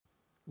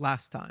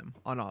last time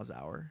on Oz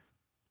Hour?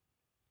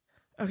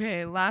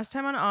 Okay, last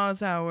time on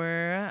Oz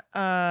Hour,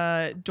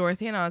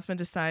 Dorothy and Ozma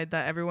decide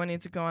that everyone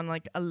needs to go on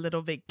like a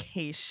little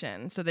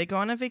vacation. So they go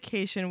on a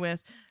vacation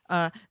with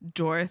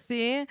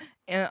Dorothy,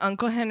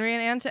 Uncle Henry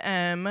and Aunt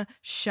Em,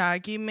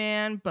 Shaggy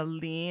Man,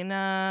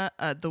 Bellina,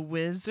 the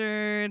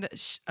Wizard,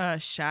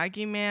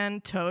 Shaggy Man,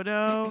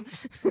 Toto.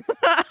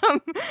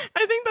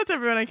 I think that's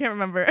everyone. I can't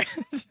remember. And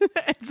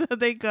so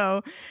they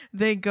go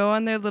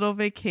on their little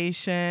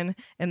vacation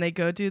and they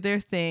go do their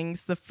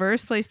things. The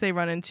first place they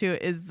run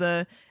into is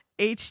the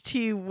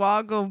H.T.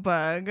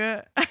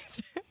 Wogglebug.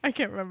 I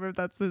can't remember if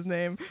that's his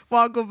name,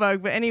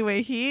 Wogglebug. But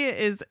anyway, he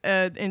is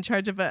in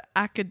charge of a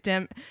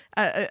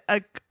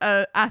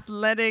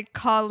athletic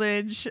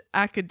college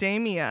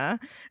academia,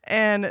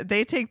 and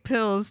they take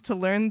pills to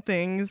learn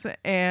things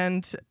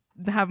and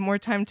have more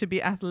time to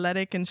be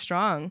athletic and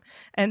strong.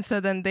 And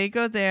so then they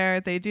go there,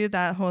 they do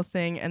that whole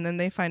thing, and then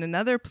they find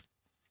another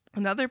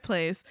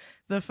place,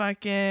 the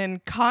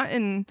fucking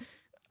cotton.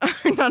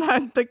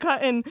 Not the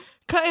cotton.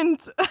 I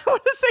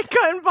want to say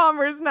cotton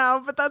bombers now,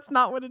 but that's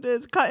not what it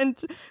is.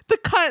 The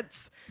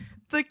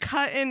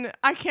cotton.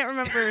 I can't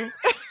remember. I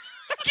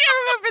can't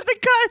remember the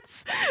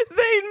cuts.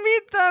 They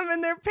meet them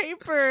and they're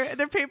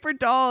paper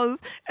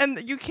dolls,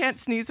 and you can't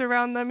sneeze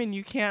around them and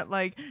you can't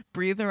like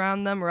breathe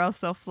around them or else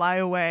they'll fly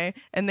away.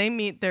 And they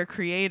meet their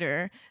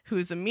creator,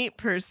 who's a meat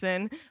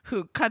person,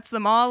 who cuts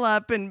them all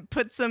up and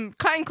puts some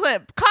cotton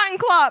clop.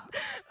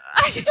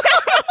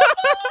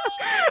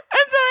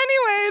 And so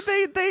anyway,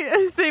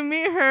 they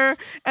meet her,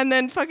 and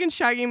then fucking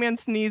Shaggy Man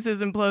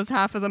sneezes and blows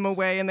half of them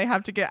away, and they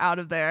have to get out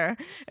of there.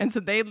 And so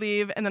they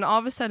leave, and then all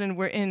of a sudden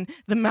we're in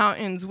the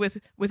mountains with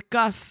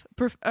Guff,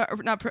 General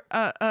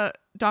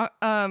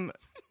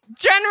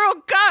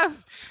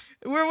Guff.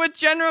 We're with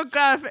General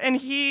Guff, and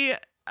he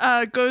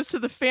goes to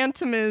the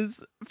Phantoms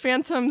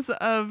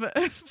of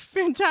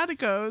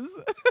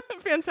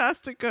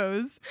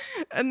Fantasticos,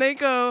 and they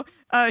go.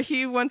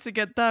 He wants to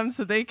get them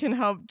so they can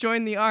help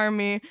join the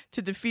army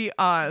to defeat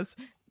Oz.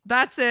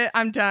 That's it.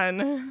 I'm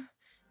done.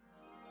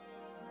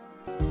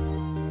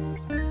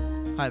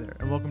 Hi there,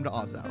 and welcome to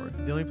Oz Hour,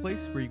 the only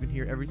place where you can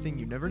hear everything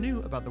you never knew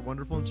about the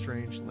wonderful and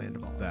strange land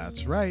of Oz.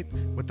 That's right.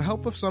 With the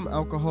help of some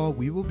alcohol,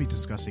 we will be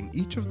discussing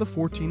each of the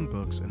 14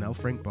 books in L.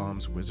 Frank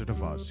Baum's Wizard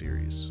of Oz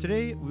series.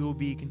 Today, we will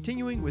be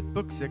continuing with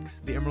Book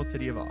 6, The Emerald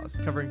City of Oz,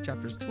 covering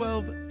chapters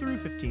 12 through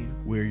 15.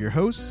 We're your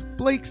hosts,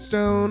 Blake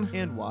Stone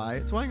and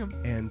Wyatt Swangham.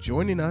 And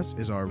joining us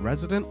is our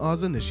resident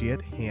Oz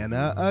initiate,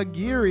 Hannah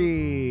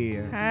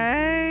Aguirre.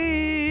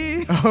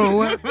 Hey.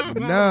 Oh,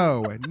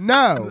 no.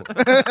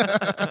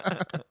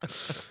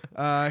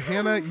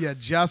 Hannah, you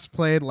just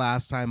played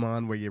last time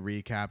on where you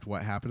recapped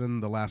what happened in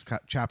the last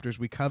chapters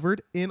we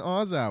covered in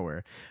Oz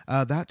Hour.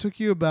 That took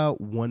you about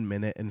 1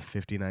 minute and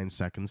 59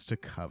 seconds to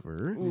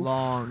cover.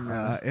 Long.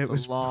 It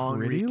was long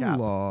pretty recap.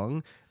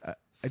 long. I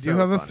do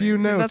have a few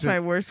notes. That's my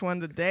worst one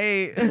to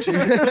date.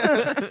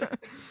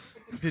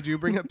 Did you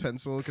bring a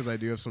pencil? Because I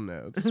do have some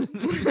notes.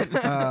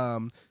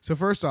 So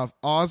first off,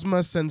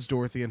 Ozma sends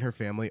Dorothy and her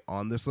family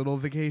on this little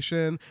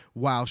vacation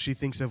while she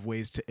thinks of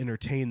ways to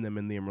entertain them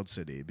in the Emerald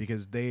City,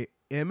 because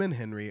Em and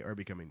Henry are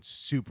becoming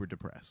super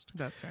depressed.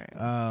 That's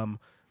right.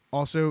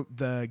 Also,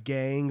 the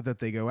gang that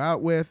they go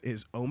out with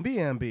is Omby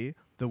Amby,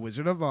 the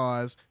Wizard of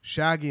Oz,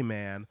 Shaggy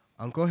Man,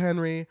 Uncle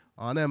Henry,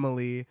 Aunt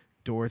Emily,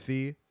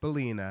 Dorothy,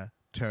 Bellina,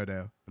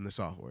 Toto, and the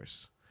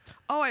Sawhorse.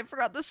 Oh, I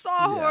forgot the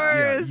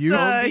Sawhorse.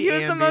 Yeah, he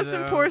was the most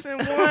important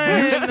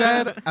one. You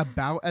said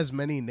about as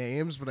many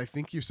names, but I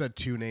think you said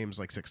two names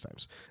like 6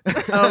 times.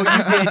 Oh, you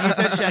did. You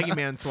said Shaggy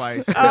Man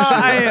twice.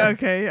 I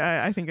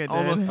think I did.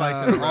 Almost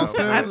twice in a row.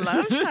 Also, I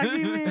love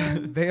Shaggy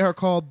Man. They are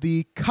called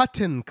the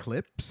Cutton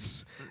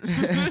Clips.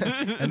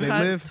 And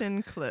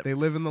they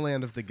live in the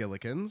land of the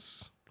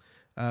Gillikins,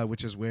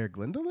 which is where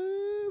Glinda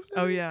lived.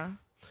 Oh, yeah.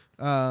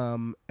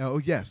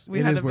 Yes. We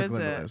it had is a where visit.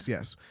 Glinda lives,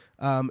 yes.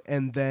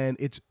 And then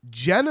it's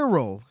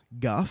General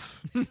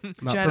Guff.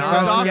 Not General.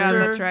 Professor. Yeah,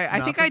 that's right. I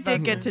Not think I did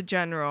professor. get to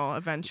General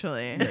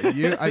eventually.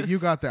 Yeah, you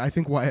got there. I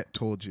think Wyatt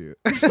told you.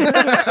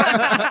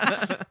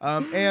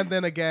 And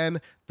then again,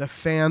 the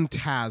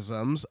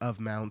Phantasms of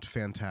Mount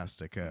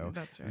Fantastico.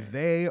 That's right.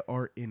 They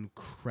are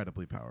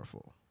incredibly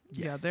powerful.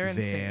 Yeah, they're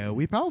insane.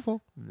 Very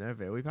powerful. They're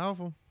very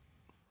powerful.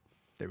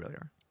 They really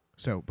are.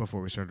 So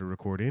before we started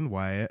recording,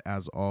 Wyatt,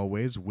 as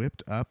always,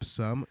 whipped up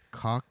some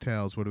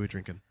cocktails. What are we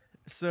drinking?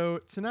 So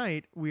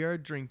tonight we are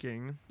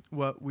drinking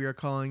what we are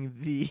calling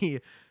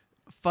the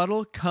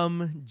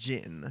Fuddlecum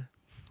Gin.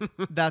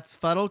 That's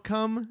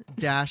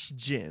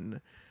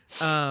Fuddlecum-Gin.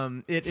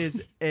 It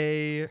is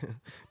a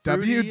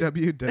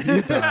www.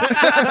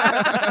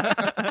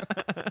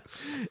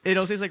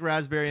 It'll taste like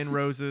raspberry and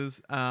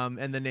roses,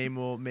 and the name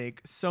will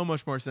make so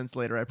much more sense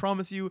later, I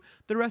promise you.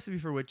 The recipe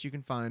for which you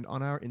can find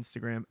on our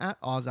Instagram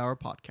at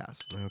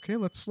OzHourPodcast. Okay,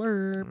 let's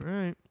slurp. All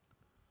right.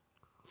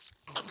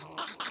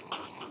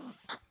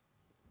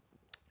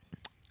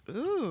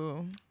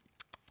 Ooh.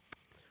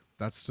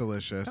 That's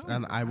delicious.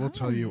 And I will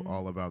tell you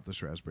all about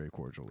this raspberry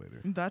cordial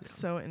later. That's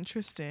so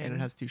interesting. And it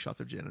has 2 shots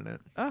of gin in it.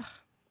 Ugh.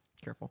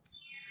 Careful.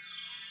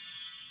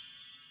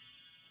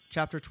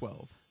 Chapter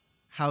 12.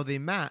 How they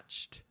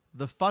matched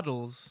the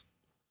Fuddles.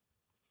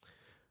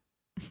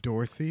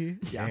 Dorothy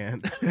Yeah.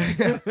 and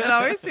It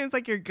always seems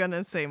like you're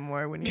gonna say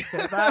more when you say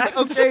that.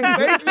 okay,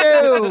 thank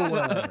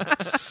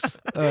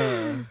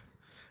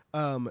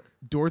you.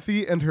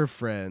 Dorothy and her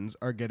friends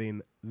are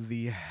getting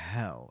the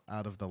hell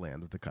out of the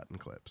land of the Cut and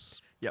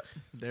Clips. Yep,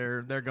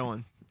 they're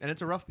going, and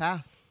it's a rough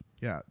path.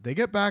 Yeah, they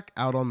get back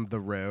out on the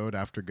road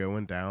after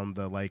going down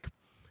the like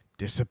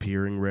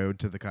disappearing road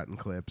to the Cut and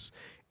Clips,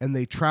 and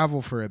they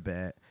travel for a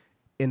bit,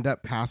 end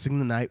up passing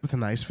the night with a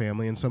nice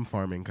family in some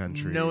farming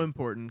country. No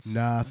importance.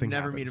 Nothing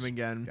Never meet happens. them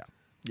again. Yeah.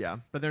 Yeah,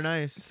 but they're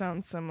nice.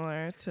 Sounds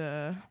similar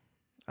to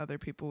other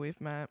people we've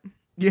met.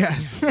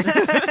 Yes.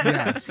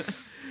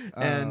 Yes.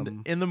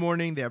 And in the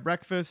morning, they have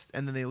breakfast,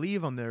 and then they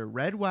leave on their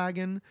red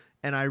wagon.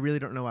 And I really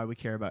don't know why we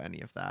care about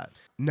any of that.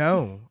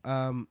 No.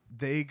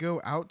 They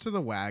go out to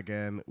the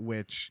wagon,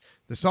 which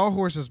the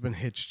sawhorse has been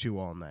hitched to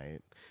all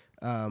night.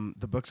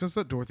 The book says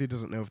that Dorothy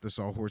doesn't know if the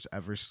sawhorse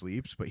ever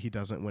sleeps, but he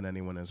doesn't when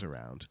anyone is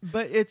around.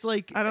 But it's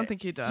like I don't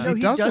think he does. No,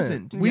 he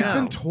doesn't. We've No.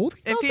 been told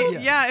he If doesn't.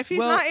 he, if he's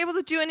Well- not able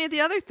to do any of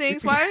the other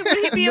things, why would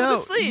he be able No,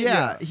 to sleep?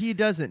 Yeah, he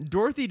doesn't.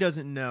 Dorothy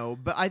doesn't know,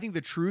 but I think the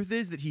truth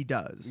is that he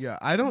does. Yeah,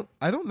 I don't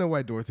know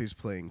why Dorothy's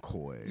playing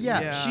coy. Yeah,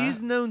 Yeah.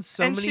 she's known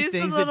so And many she's the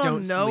things that little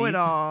don't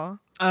know-it-all.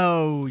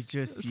 Oh,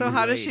 just So you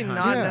how does wait, she honey.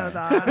 not Yeah. know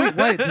that? Wait,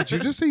 what? Did you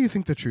just say you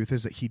think the truth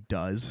is that he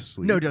does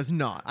sleep? No, does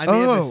not. I may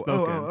have Oh,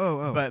 misspoken.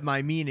 oh. But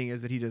my meaning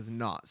is that he does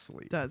not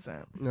sleep.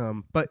 Doesn't.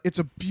 But it's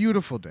a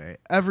beautiful day.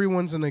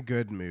 Everyone's in a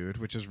good mood,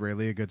 which is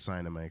rarely a good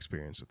sign in my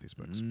experience with these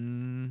books.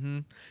 Mm-hmm.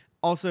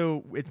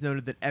 Also, it's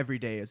noted that every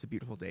day is a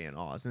beautiful day in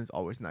Oz, and it's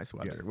always nice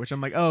weather. Yeah. Which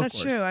I'm like, oh, That's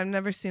of course. true. I've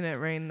never seen it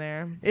rain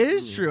there. It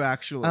is true,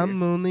 actually.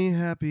 I'm only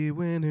happy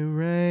when it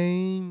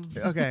rains.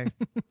 okay.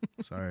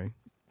 Sorry.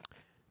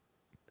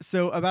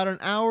 So about an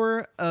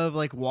hour of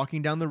like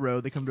walking down the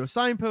road, they come to a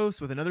signpost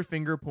with another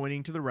finger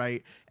pointing to the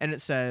right, and it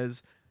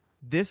says,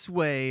 "This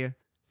way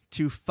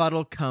to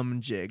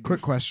Fuddlecumjig."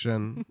 Quick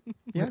question.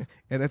 Yeah.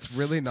 And it's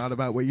really not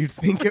about what you'd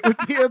think it would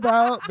be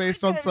about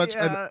based on such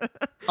an Yeah.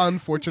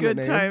 unfortunate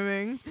Good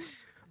name.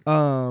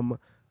 timing.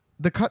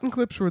 The Cut and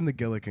Clips were in the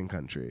Gillikin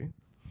country.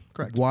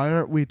 Correct. Why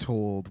aren't we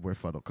told where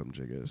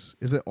Fuddlecumjig is?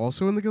 Is it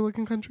also in the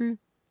Gillikin country?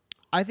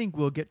 I think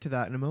we'll get to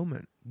that in a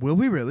moment. Will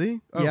we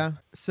really? Oh. Yeah.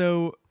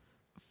 So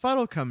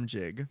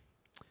Fuddlecumjig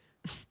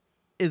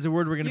is a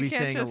word we're going to You be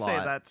can't saying just a lot.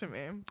 say that to me.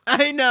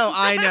 I know.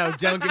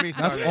 Don't get me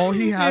started. That's all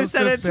he You has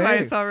said to it say.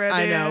 twice already.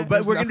 I know, but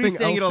There's we're going to be nothing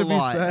saying it else a to be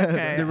lot. said.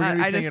 Okay, We're gonna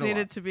be I saying just it a needed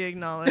lot. to be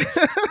acknowledged.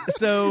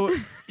 So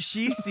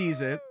she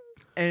sees it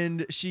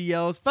and she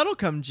yells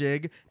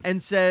Fuddlecumjig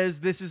and says,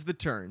 "This is the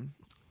turn."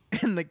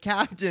 And the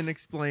captain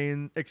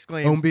exclaims,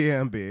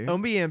 Ombi-ambi.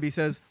 Ombi-ambi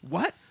says,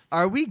 "What?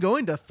 Are we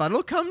going to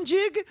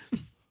Fuddlecumjig?"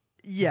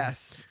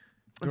 Yes,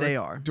 they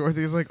are.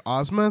 Dorothy's like,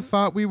 Ozma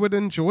thought we would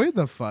enjoy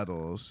the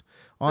Fuddles.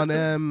 On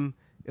M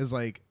is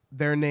like,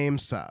 their name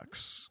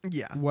sucks.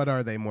 Yeah. What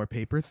are they, more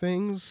paper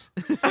things?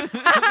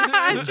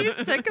 She's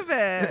sick of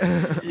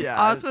it.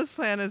 Yeah. Ozma's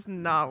plan is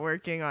not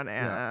working on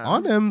Anna. Yeah.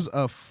 On M's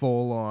a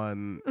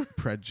full-on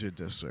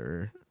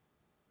prejudicer.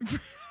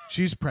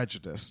 She's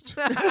prejudiced.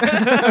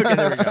 Okay,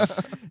 there we go.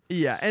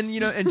 Yeah, and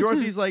and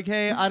Dorothy's like,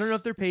 "Hey, I don't know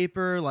if they're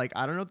paper. Like,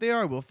 I don't know if they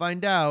are. We'll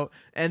find out."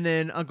 And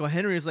then Uncle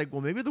Henry is like,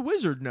 "Well, maybe the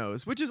wizard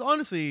knows." Which is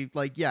honestly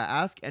like, yeah,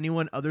 ask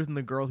anyone other than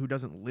the girl who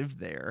doesn't live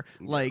there.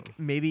 Like,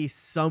 maybe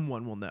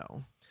someone will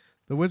know.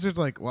 The wizard's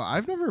like, well,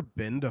 I've never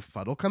been to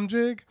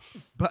Fuddlecumjig,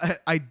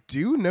 but I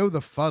do know the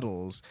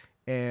Fuddles.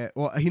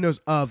 Well, he knows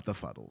of the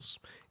Fuddles.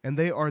 And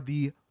they are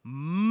the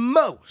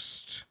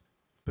most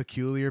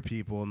peculiar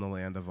people in the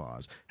land of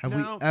Oz. Have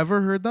No. we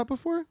ever heard that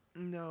before?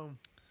 No.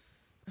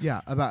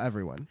 Yeah, about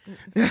everyone.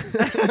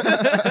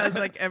 As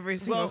like every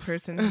single Well,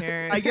 person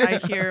here, I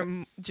guess- I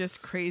hear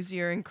just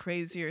crazier and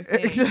crazier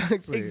things.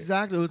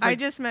 Exactly. It was I like,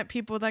 just met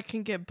people that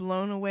can get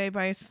blown away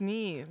by a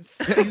sneeze.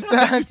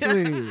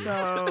 Exactly.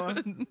 So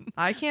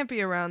I can't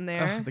be around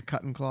there. the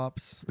cut and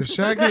clops. The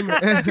Shaggy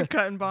Man.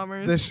 Cutting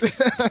bombers.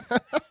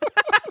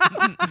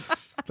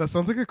 That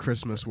sounds like a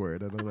Christmas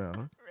word. I don't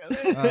know.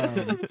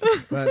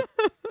 But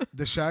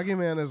the Shaggy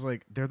Man is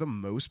like, they're the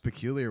most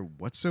peculiar.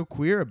 What's so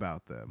queer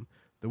about them?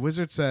 The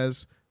wizard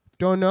says,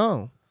 don't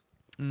know.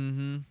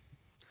 Mm-hmm.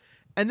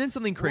 And then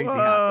something crazy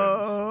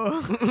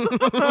happens.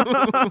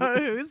 Whoa.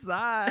 Who's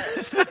that?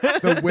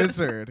 The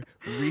wizard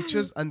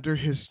reaches under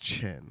his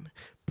chin,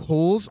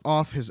 pulls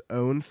off his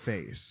own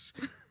face,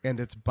 and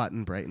it's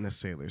Button Bright in a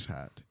sailor's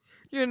hat.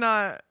 You're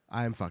not.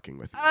 I am fucking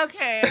with you.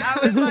 Okay, I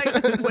was like,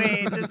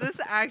 wait, does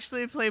this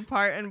actually play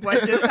part in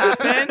what just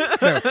happened?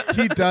 No,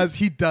 he does.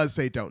 He does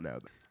say don't know.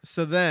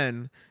 So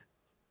then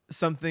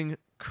something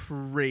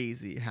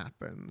crazy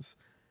happens.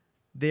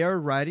 They are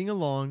riding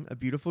along a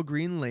beautiful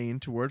green lane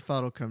toward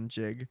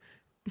Fuddlecumjig,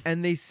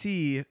 and they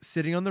see,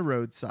 sitting on the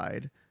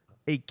roadside,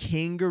 a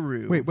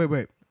kangaroo.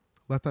 Wait.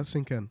 Let that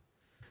sink in.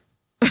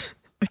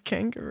 A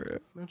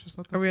kangaroo. No, just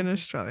let that Are we in sink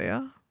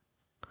Australia?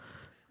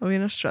 Are we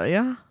in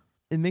Australia?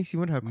 It makes you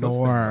wonder how close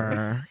they are.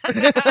 Nor.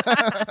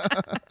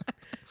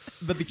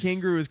 But the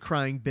kangaroo is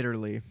crying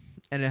bitterly.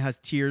 and it has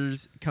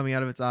tears coming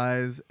out of its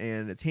eyes,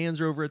 and its hands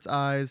are over its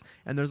eyes,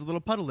 and there's a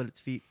little puddle at its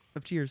feet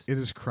of tears. It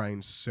is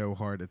crying so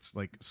hard it's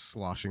like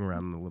sloshing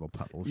around in a little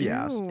puddle.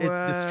 Yeah, Ew.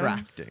 it's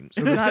distracting.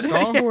 So the That-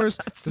 sawhorse,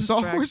 That's the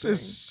sawhorse distracting.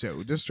 is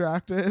so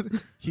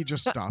distracted. He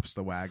just stops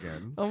the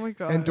wagon, Oh my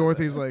god. and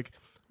Dorothy's like,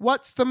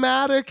 "What's the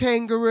matter,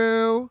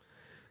 kangaroo?"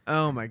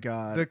 Oh my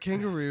god. The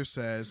kangaroo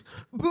says,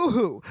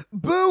 "Boo-hoo,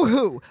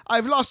 boo-hoo!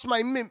 I've lost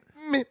my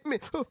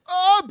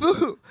oh,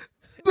 boo-hoo,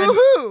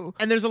 boo-hoo!"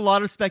 And there's a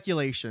lot of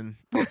speculation.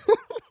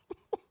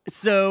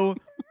 So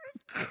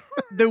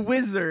the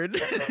wizard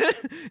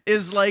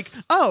is like,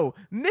 "Oh,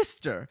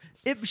 mister.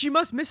 If she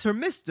must miss her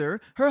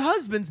mister. Her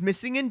husband's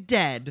missing and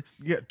dead."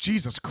 Yeah,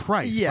 Jesus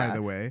Christ! Yeah. By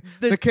the way,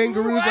 The- the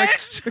kangaroo's like,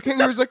 What? the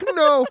kangaroo's like,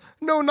 "No,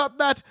 no, not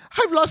that!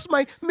 I've lost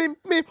my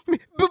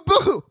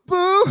boo-hoo,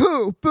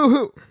 boo-hoo,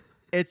 boo-hoo!"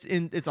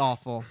 It's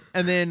awful.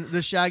 And then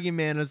the Shaggy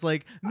Man is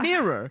like,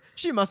 "Mirror.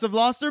 She must have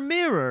lost her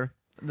mirror."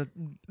 And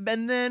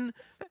then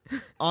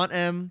Aunt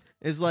Em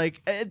is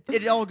like,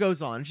 it all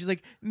goes on. She's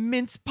like,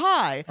 "Mince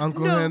pie."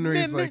 Uncle No,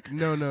 Henry's mi- mi-" like,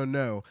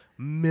 no,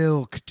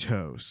 milk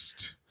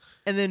toast.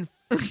 And then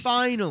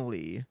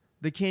finally,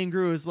 the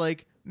kangaroo is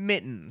like,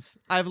 "Mittens.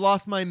 I've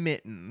lost my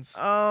mittens."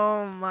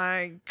 Oh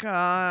my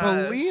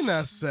god.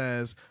 Belina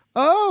says,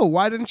 "Oh,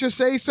 why didn't you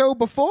say so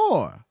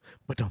before?"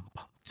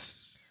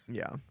 Ba-dum-bumps.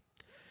 Yeah.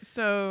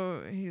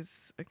 So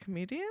he's a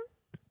comedian?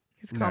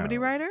 He's a comedy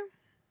No. writer?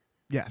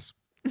 Yes.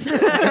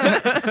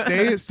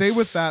 Stay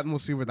with that, and we'll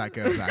see where that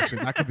goes.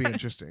 Actually, that could be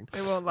interesting.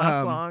 It won't last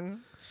Um, long.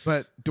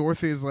 But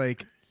Dorothy's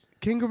like,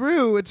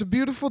 "Kangaroo, it's a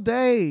beautiful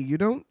day. You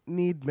don't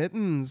need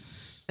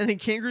mittens." And then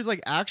Kangaroo's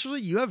like,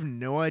 "Actually, you have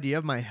no idea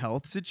of my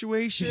health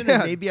situation, Yeah,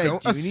 and maybe I do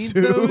don't need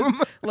those.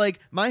 assume. Like,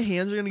 my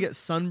hands are gonna get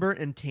sunburnt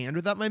and tanned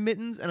without my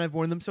mittens, and I've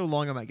worn them so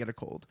long I might get a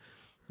cold."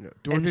 Yeah,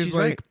 Dorothy's she's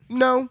like, right.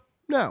 no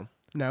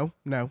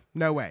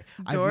way.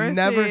 I've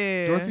never.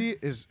 Dorothy.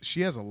 Dorothy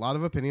she has a lot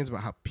of opinions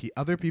about how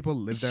other people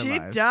live their She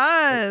lives.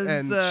 does.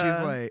 And she's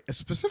like,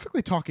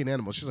 specifically talking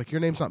animals. She's like, "Your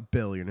name's not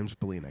Bill. Your name's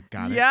Belina."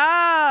 Got it.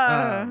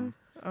 Yeah.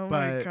 Oh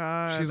But my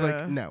god. she's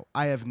like, "No,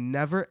 I have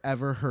never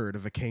ever heard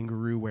of a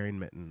kangaroo wearing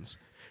mittens."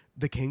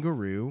 The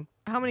kangaroo,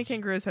 How many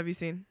kangaroos have you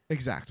seen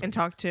exactly. and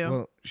talked to?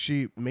 Well,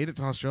 she made it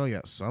to Australia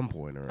at some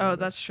point or oh, another.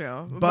 that's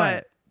true.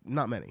 but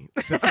not many.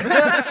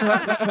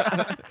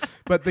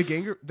 But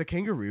the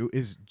kangaroo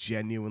is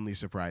genuinely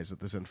surprised at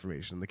this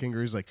information. The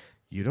kangaroo's like,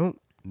 "You don't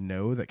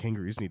know that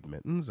kangaroos need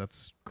mittens?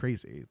 That's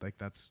crazy. Like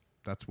that's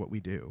what we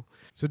do."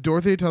 So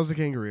Dorothy tells the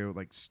kangaroo,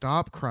 like,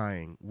 "Stop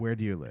crying. Where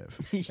do you live?"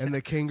 Yeah. And the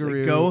Like,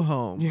 kangaroo "Go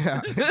home."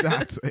 Yeah,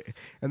 exactly.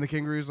 And the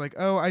kangaroo's like,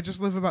 "Oh, I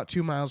just live about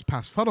 2 miles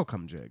past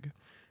Fuddlecumjig.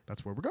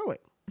 That's where we're going."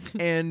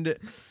 And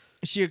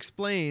she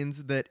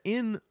explains that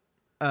in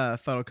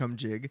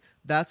Fuddlecumjig,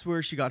 that's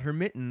where she got her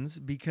mittens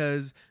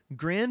because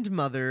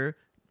grandmother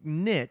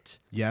Knit.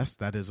 Yes,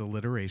 that is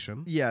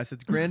alliteration. Yes,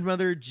 it's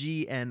grandmother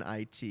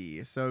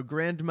GNIT. So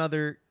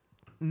grandmother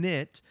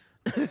Knit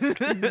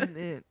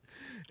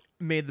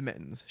made the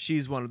mittens.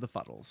 She's one of the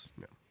Fuddles.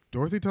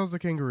 Dorothy tells the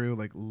kangaroo,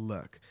 like,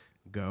 "Look,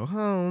 go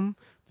home.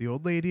 The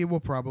old lady will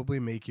probably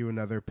make you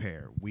another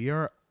pair. We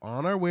are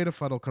on our way to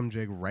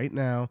Fuddlecumjig right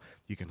now.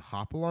 You can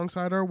hop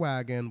alongside our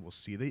wagon. We'll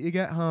see that you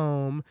get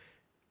home.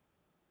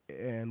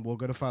 And we'll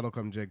go to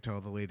Fuddlecumjig,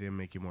 tell the lady to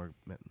make you more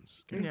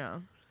mittens." Okay?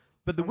 yeah.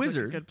 But the Sounds like a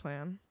wizard, good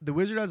plan. the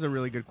wizard has a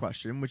really good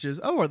question, which is,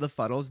 "Oh, are the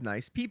Fuddles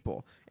nice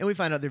people?" And we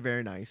find out they're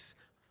very nice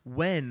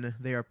when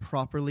they are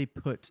properly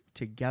put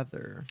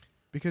together.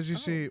 Because you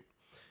see,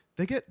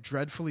 they get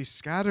dreadfully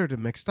scattered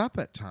and mixed up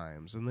at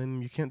times, and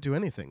then you can't do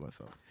anything with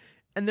them.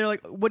 And they're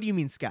like, "What do you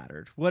mean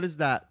scattered? What does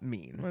that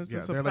mean?" What is Yeah,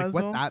 this, a they're like,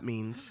 puzzle? "What that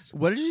means."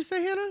 What did you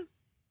say, Hannah?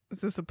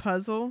 Is this a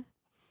puzzle?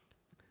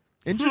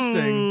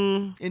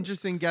 Interesting.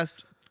 Interesting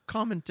guest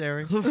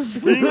commentary.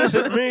 Things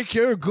that make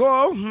you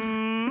go,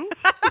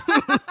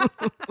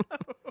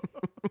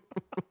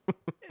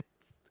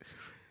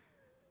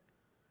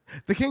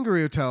 The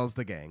kangaroo tells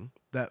the gang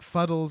that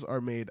Fuddles are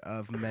made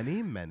of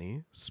many,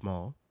 many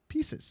small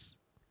pieces.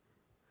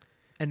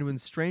 And when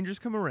strangers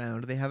come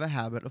around, they have a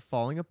habit of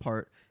falling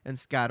apart and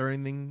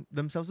scattering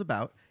themselves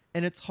about,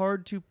 and it's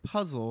hard to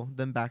puzzle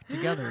them back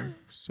together.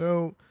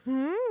 So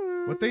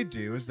what they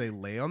do is they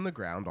lay on the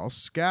ground all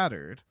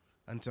scattered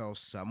until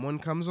someone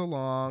comes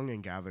along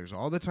and gathers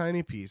all the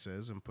tiny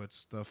pieces and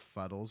puts the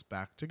Fuddles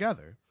back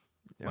together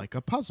Yep. like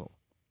a puzzle.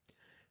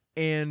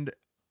 And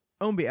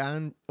Ombi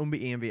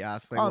Ambi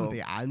asks, like, On well,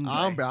 the end.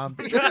 Ombi.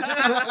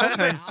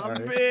 I'm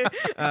sorry.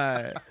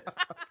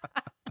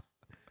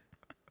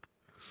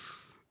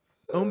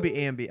 Ombi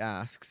Ambi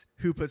asks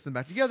who puts them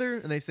back together,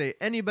 and they say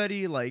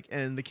anybody, like,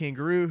 and the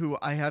kangaroo, who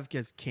I have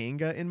guessed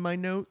Kanga in my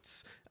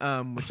notes,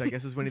 which I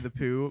guess is Winnie the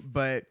Pooh,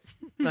 but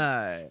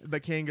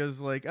Kanga's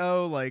like,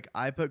 "Oh, like,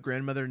 I put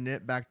grandmother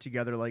Knit back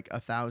together like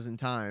 1,000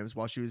 times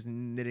while she was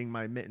knitting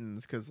my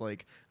mittens, because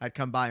like I'd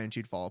come by and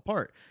she'd fall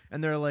apart."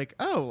 And they're like,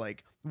 "Oh,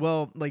 like,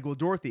 well,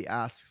 Dorothy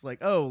asks, like,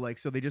 oh, like,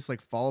 so they just like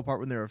fall apart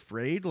when they're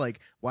afraid? Like,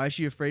 why is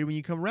she afraid when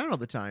you come around all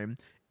the time?"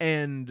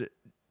 And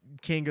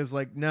Kanga's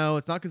like, no,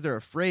 it's not because they're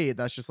afraid.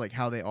 That's just like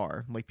how they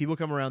are. Like people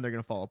come around, they're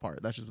gonna fall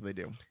apart. That's just what they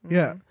do.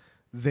 Yeah.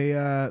 They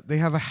have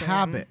a Same.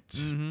 habit,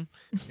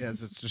 Mm-hmm.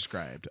 as it's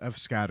described, of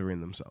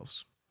scattering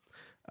themselves.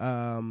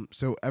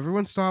 So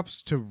everyone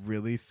stops to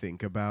really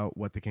think about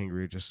what the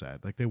kangaroo just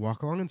said. Like they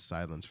walk along in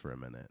silence for a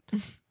minute.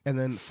 And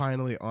then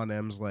finally On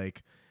M's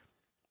like,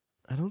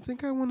 I don't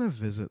think I want to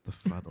visit the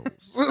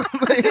Fuddles.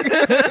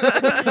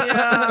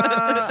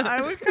 Yeah,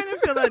 I would kind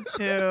of feel that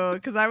too,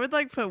 because I would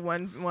like put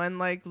one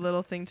like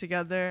little thing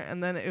together,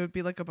 and then it would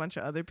be like a bunch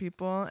of other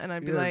people, and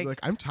I'd be Yeah, like,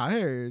 I'm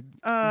tired.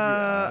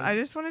 I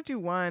just want to do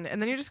one,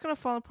 and then you're just gonna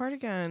fall apart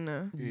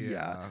again.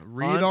 Yeah.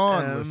 Read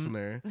on,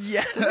 listener.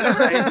 Yeah.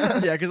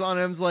 Right. Yeah, because On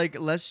M's like,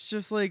 let's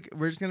just like,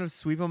 we're just going to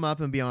sweep them up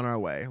and be on our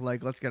way.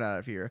 Like, let's get out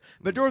of here.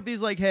 But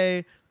Dorothy's like,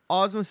 hey,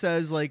 Ozma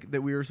says like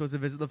that we were supposed to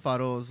visit the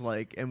Fuddles,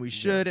 like, and we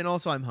should, and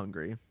also I'm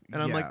hungry.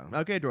 And I'm like, Yeah.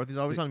 okay, Dorothy's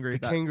always hungry. The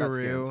That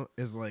kangaroo scans.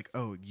 is like,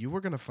 oh, you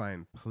were going to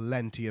find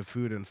plenty of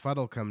food in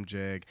Fuddlecum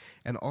Jig.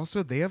 And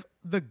also, they have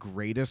the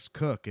greatest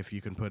cook if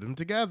you can put them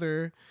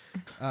together.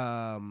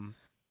 And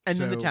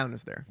then the so- town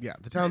is there. Yeah,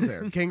 the town's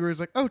there. Kangaroo's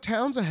like, oh,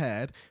 town's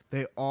ahead.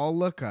 They all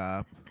look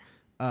up,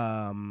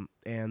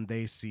 and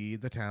they see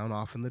the town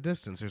off in the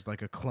distance. There's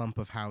like a clump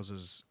of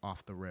houses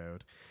off the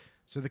road.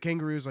 So the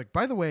kangaroo's like,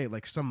 by the way,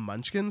 like some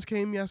munchkins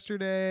came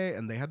yesterday,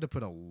 and they had to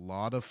put a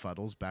lot of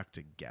Fuddles back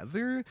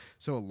together.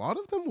 So a lot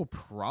of them will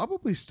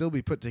probably still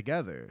be put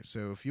together.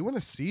 So if you want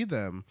to see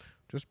them,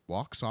 just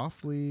walk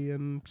softly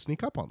and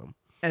sneak up on them.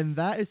 And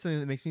that is something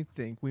that makes me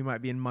think we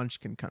might be in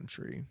Munchkin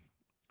country.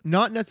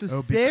 Not Oh,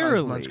 necessarily.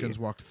 because munchkins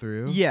walked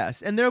through?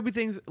 Yes, and there'll be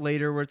things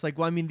later where it's like,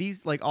 well, I mean,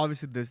 these like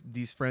obviously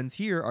these friends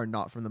here are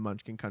not from the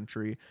Munchkin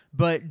country,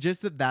 but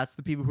just that's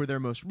the people who are there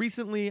most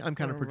recently. I'm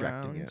kind of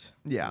projecting it.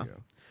 Yeah,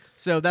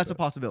 so that's a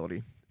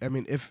possibility. I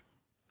mean, if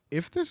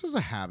this is a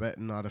habit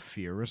and not a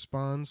fear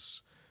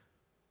response,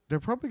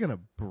 they're probably gonna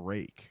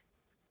break.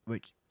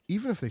 Like,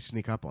 even if they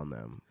sneak up on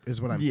them,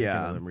 is what I'm thinking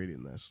Yeah. of them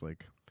reading this.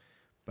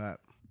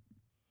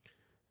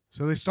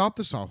 So they stop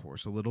the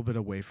sawhorse a little bit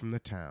away from the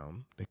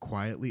town. They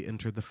quietly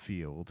enter the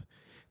field.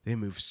 They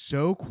move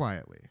so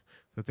quietly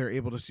that they're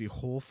able to see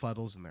whole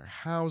Fuddles in their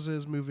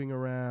houses moving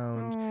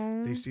around.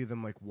 Aw. They see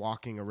them like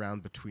walking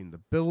around between the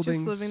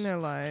buildings. Just living their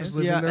lives.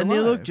 living Yeah, their and they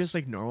look lives. just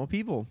like normal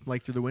people,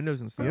 like through the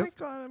windows and Oh stuff. my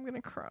god, I'm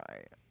gonna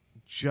cry.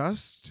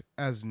 Just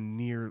as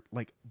near,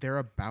 like they're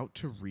about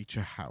to reach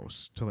a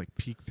house to like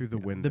peek through the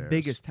windows. The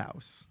biggest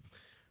house.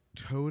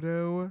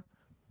 Toto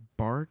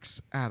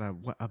barks at a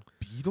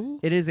beetle.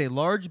 It is a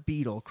large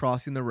beetle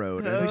crossing the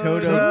road, and Toto Toto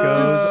Toto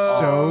goes. is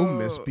so Oh.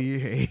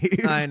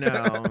 misbehaved. I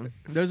know.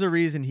 There's a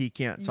reason he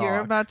can't talk.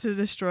 You're about to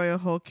destroy a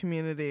whole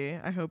community.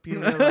 I hope you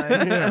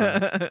realize.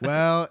 Yeah.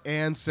 Well,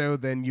 and so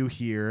then you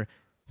hear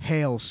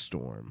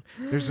hailstorm.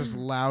 There's this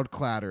loud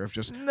clatter of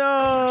just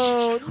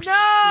No, no.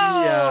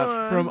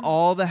 Yeah, from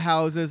all the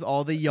houses,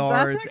 all the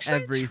yards, That's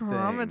actually everything.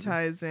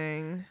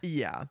 traumatizing.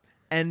 Yeah.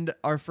 And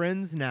our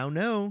friends now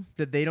know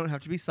that they don't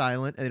have to be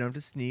silent and they don't have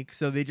to sneak,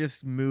 so they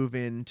just move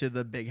into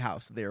the big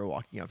house that they were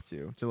walking up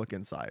to look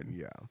inside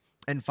yeah.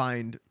 and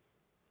find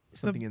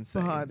something The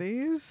insane.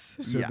 bodies.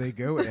 So Yeah. they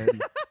go in.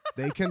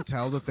 They can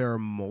tell that there are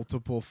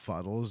multiple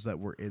Fuddles that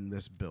were in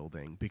this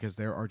building because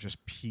there are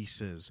just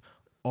pieces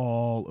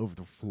all over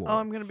the floor. Oh,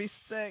 I'm gonna be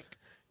sick.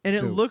 And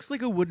So- it looks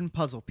like a wooden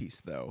puzzle piece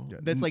though. Yeah.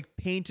 That's like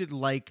painted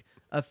like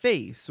a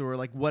face or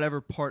like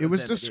whatever part it of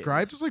was them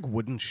described is. as like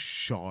wooden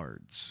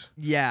shards.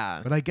 Yeah.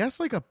 But I guess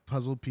like a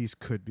puzzle piece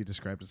could be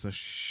described as a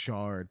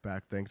shard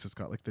back then 'cause it's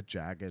got like the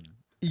jagged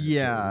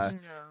Yeah.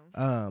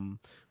 edges.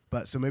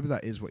 But so maybe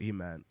that is what he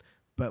meant.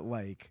 But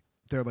like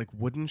they're like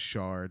wooden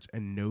shards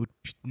and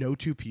no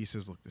two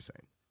pieces look the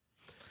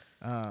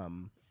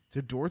same.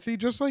 So Dorothy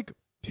just like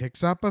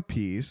picks up a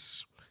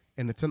piece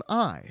and it's an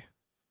eye.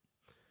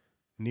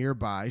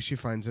 Nearby, she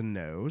finds a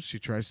nose. She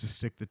tries to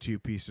stick the two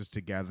pieces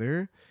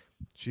together.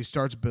 She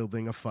starts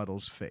building a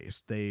Fuddle's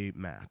face. They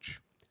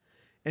match.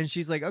 And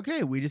she's like,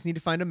 okay, we just need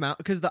to find a mouth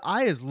because the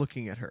eye is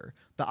looking at her.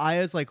 The eye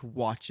is like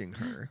watching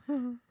her.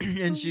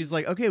 And she's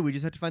like, okay, we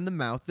just have to find the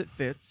mouth that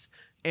fits.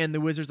 And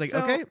the wizard's like,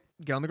 So- okay,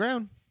 get on the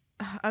ground.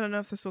 I don't know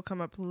if this will come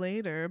up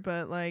later,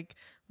 but like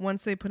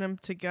once they put them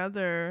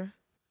together,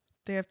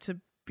 they have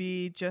to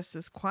be just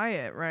as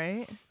quiet,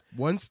 right?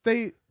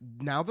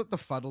 Now that the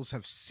Fuddles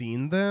have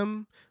seen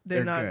them,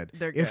 they're not. good.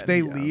 They're If good. they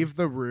yeah. leave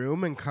the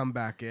room and come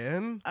back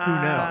in, Who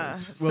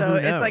knows? So Well,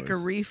 who it's like a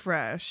knows?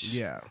 refresh.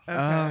 yeah.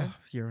 Okay. Oh,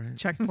 you're right.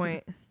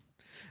 Checkpoint.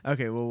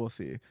 Okay, well, we'll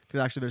see.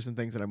 Because actually, there's some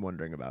things that I'm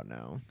wondering about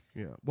now.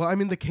 Yeah. Well, I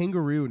mean, the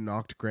kangaroo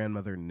knocked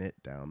Grandmother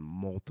Knit down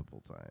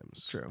multiple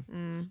times. True.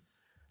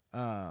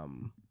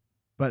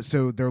 But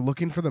so they're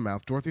looking for the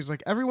mouth. Dorothy's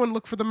like, everyone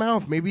look for the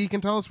mouth. Maybe he can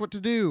tell us what to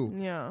do.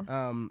 Yeah.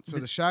 So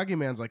the Shaggy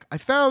Man's like, I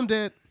found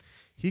it.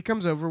 He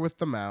comes over with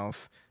the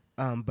mouth,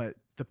 but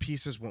the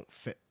pieces won't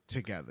fit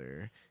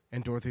together.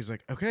 And Dorothy's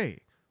like, okay,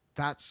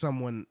 that's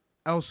someone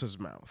Elsa's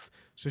mouth.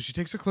 So she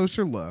takes a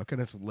closer look,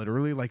 and it's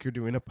literally like you're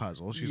doing a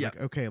puzzle. She's Yep.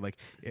 like, okay, like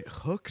it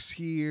hooks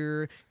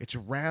here, it's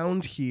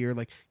round here.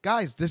 Like,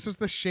 guys, this is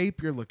the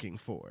shape you're looking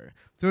for.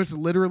 So it's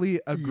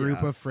literally a group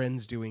Yeah. of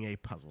friends doing a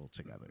puzzle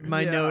together.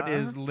 My note Yeah.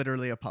 is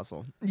literally a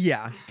puzzle.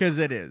 Yeah, because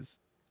it is,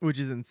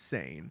 which is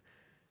insane.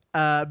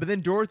 But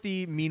then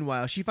Dorothy,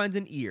 meanwhile, she finds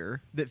an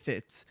ear that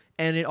fits,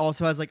 and it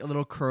also has like a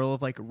little curl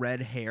of like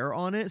red hair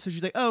on it. So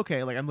she's like, oh,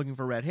 okay, like I'm looking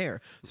for red hair.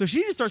 So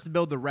she just starts to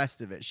build the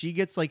rest of it. She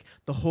gets like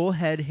the whole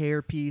head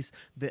hair piece,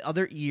 the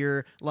other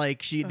ear,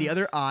 like the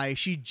other eye.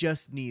 She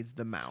just needs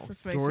the mouth.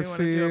 This makes me want to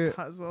do a Dorothy-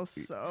 puzzle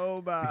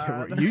so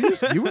bad.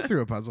 You went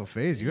through a puzzle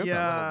phase. You had that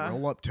Yeah. little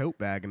roll up tote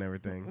bag and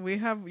everything. We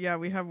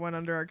have one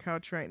under our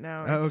couch right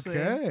now. Actually.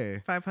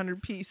 Okay.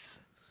 500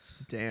 piece.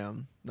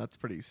 Damn, that's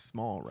pretty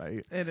small,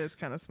 right? It is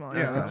kind of small.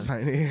 Yeah, that's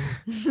tiny.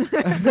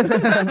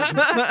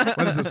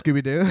 What is it,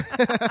 Scooby Doo?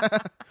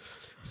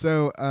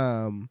 So,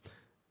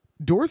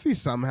 Dorothy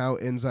somehow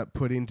ends up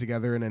putting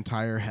together an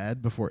entire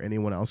head before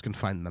anyone else can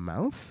find the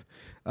mouth.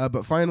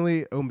 But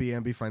finally,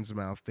 Ombi-Ambi finds the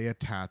mouth. They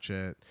attach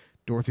it.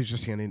 Dorothy's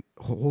just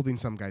holding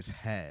some guy's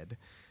head.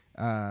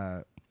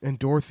 And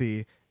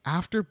Dorothy,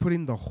 after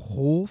putting the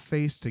whole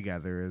face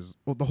together,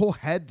 the whole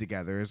head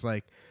together, is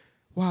like,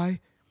 why,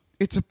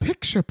 it's a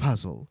picture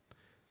puzzle.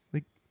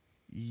 Like,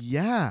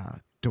 yeah,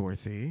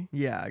 Dorothy.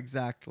 Yeah,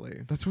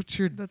 exactly. That's what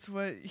you're That's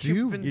what Do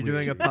you've been You're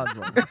doing a doing.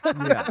 puzzle.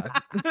 Yeah.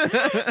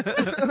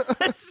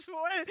 That's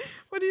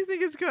what do you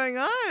think is going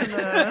on?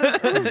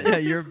 Yeah,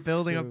 you're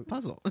building a So-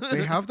 puzzle.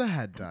 They have the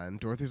head done.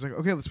 Dorothy's like,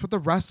 okay, let's put the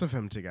rest of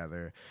him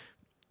together.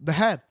 The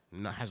head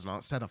has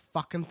not said a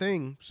fucking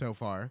thing so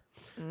far.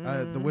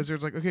 The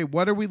wizard's like, okay,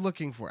 what are we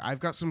looking for? I've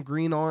got some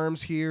green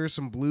arms here,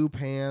 some blue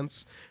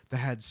pants. The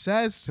head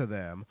says to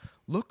them,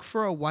 look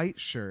for a white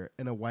shirt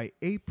and a white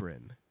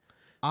apron.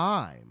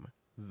 I'm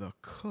the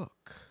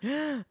cook.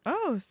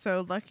 Oh,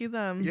 so lucky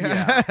them.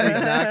 Yeah.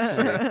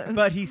 exactly.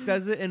 But he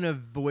says it in a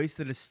voice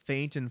that is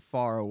faint and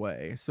far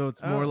away. So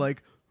it's more Oh.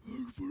 like,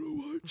 look for a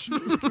white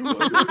shirt.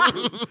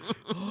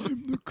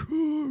 I'm the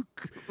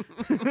cook.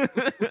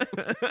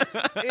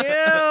 Ew.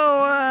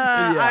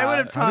 I would have How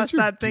did tossed you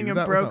that do thing and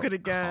that broke without it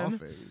again.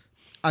 coughing?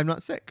 I'm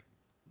not sick.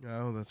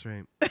 Oh, that's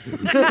right.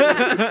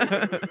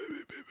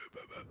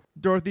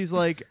 Dorothy's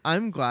like,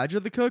 I'm glad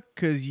you're the cook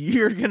because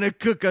you're going to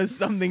cook us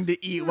something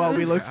to eat while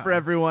we look for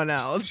everyone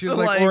else. She's So,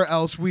 like, or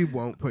else we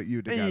won't put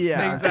you together.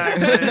 yeah,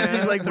 Exactly.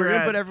 She's like, we're going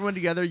to put Threats. everyone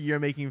together. You're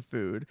making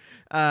food.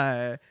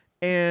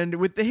 And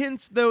with the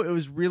hints, though, it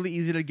was really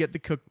easy to get the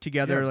cook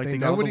together. Yeah, like they they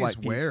know got all what the he's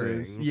white wearing.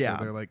 pieces. So Yeah.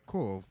 they're like,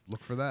 cool,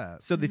 look for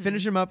that. So they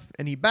finish him up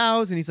and he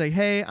bows and he's like,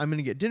 hey, I'm going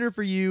to get dinner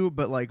for you.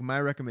 But like my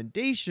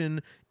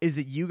recommendation is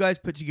that you guys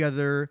put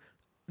together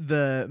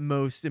the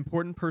most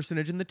important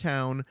personage in the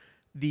town,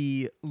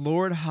 the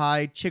Lord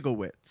High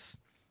Chigglewitz,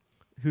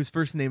 whose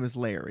first name is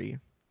Larry.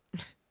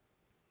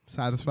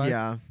 Satisfied?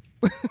 Yeah.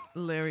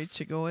 Larry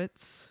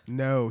Chigowitz.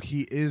 No,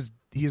 he is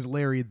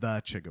Larry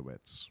the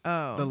Chigowitz.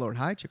 Oh. The Lord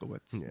High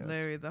Chigglewitz. Yes.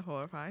 Larry the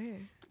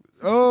Horrifying.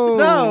 Oh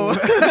No.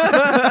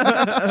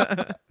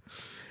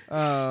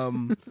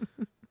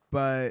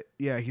 But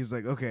yeah, he's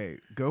like, okay,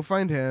 go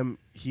find him.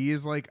 He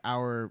is like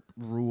our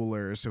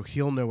ruler, so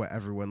he'll know what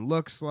everyone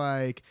looks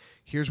like.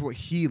 Here's what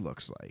he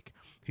looks like.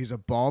 He's a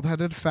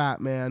bald-headed fat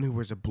man who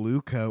wears a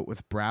blue coat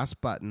with brass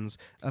buttons,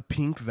 a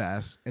pink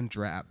vest, and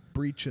drap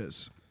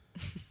breeches.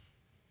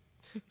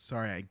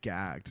 Sorry, I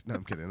gagged. No,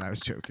 I'm kidding. I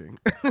was joking.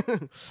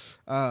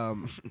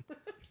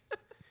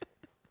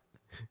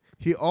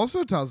 He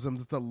also tells them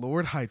that the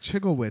Lord High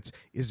Chigglewitz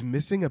is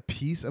missing a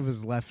piece of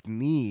his left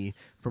knee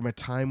from a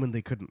time when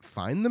they couldn't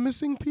find the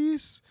missing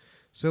piece.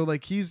 So,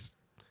 like, he's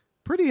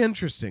pretty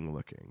interesting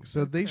looking.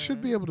 So they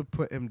should be able to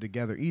put him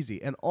together easy.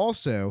 And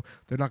also,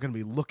 they're not going to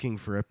be looking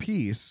for a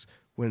piece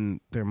when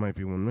there might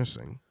be one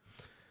missing.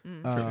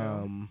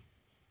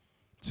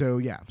 So,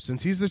 yeah,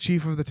 since he's the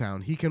chief of the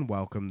town, he can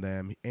welcome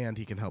them and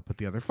he can help put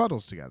the other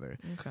fuddles together.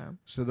 Okay.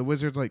 So the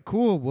wizard's like,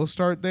 cool, we'll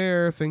start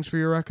there. Thanks for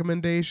your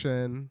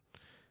recommendation.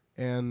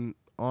 And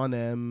on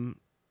M,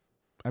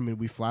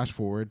 we flash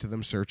forward to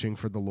them searching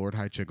for the Lord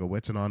High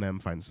Chigglewitz, and on M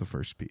finds the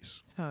first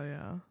piece. Hell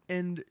yeah.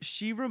 And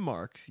she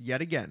remarks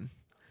yet again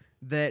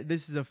that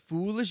this is a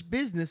foolish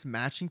business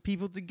matching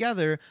people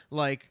together,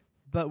 like,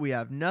 but we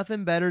have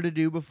nothing better to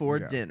do before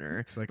Yeah.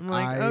 dinner. It's like, I'm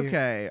like,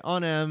 okay,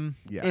 on M,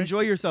 Yeah.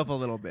 enjoy yourself a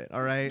little bit,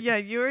 all right? Yeah,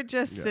 you were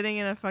just Yeah. sitting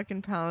in a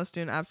fucking palace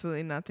doing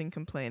absolutely nothing,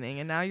 complaining,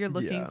 and now you're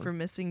looking Yeah. for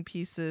missing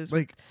pieces.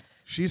 Like,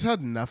 she's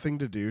had nothing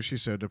to do.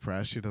 She's so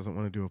depressed she doesn't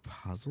want to do a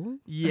puzzle.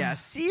 Yeah,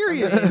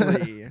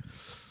 seriously.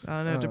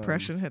 I don't know,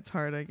 depression hits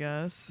hard, I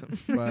guess.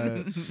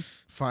 But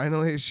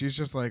finally, she's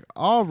just like,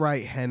 all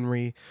right,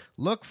 Henry,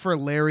 look for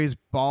Larry's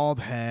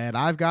bald head.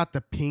 I've got the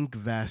pink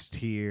vest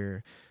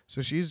here.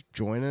 So she's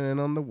joining in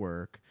on the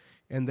work.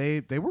 And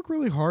they work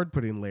really hard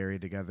putting Larry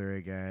together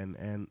again.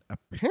 And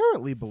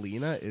apparently,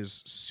 Belina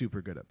is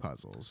super good at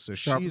puzzles. So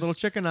Sharp she's little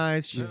chicken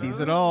eyes. She sees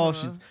it all.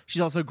 She's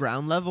also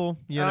ground level,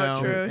 you Oh, know.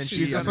 true. And she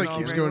She's just done like it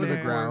keeps all going to right the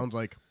there. ground,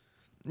 like,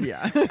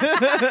 Yeah.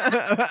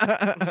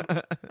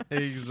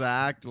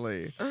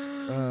 Exactly.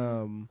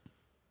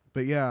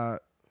 But yeah,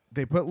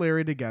 they put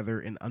Larry together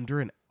in under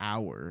an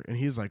hour, and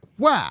he's like,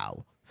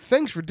 "Wow,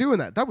 thanks for doing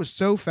that. That was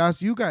so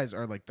fast. You guys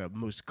are like the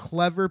most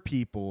clever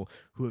people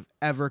who have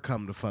ever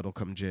come to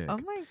Fuddlecome Jig." Oh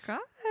my god.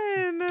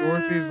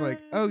 Dorothy's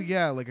like, "Oh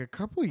yeah, like a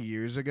couple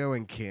years ago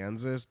in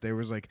Kansas, there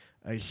was like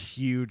a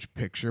huge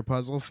picture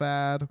puzzle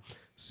fad.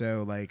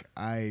 So like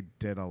I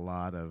did a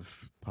lot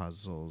of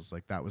puzzles.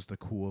 Like that was the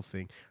cool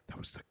thing. That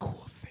was the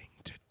cool thing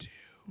to do."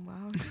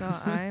 Wow. So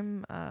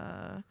I'm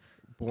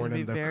Born Gonna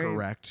in be the very-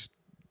 correct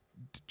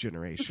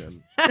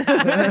generation.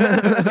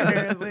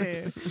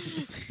 Apparently.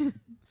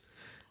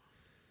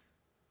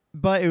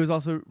 But it was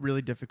also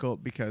really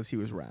difficult because he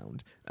was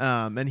round.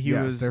 And he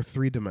Yes, was they're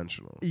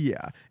 3-dimensional.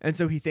 Yeah. And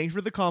so he thanked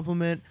for the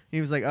compliment. And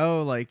he was like,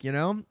 "Oh, like, you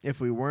know, if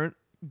we weren't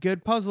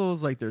good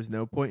puzzles, like there's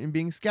no point in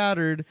being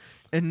scattered."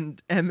 And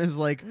Emma's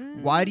like,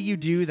 "Why do you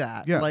do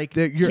that?" Yeah, Like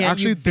you're can't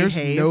actually you there's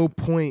behave?" no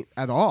point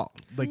at all.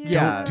 Like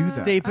Yeah, don't do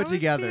that. stay put I would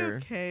together.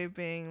 Be okay,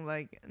 being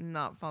like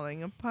not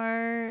falling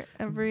apart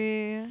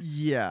every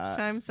Yeah.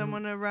 time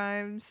someone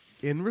arrives.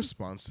 In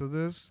response to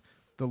this,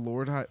 the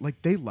Lord High,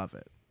 like they love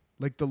it.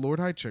 Like the Lord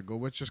High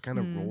Chigglewitz just kind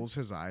of rolls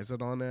his eyes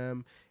out on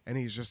him, and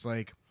he's just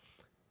like,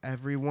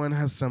 "Everyone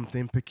has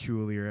something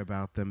peculiar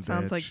about them."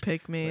 Sounds like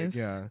bitch." pygmies. Like,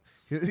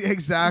 yeah,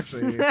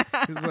 exactly.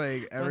 He's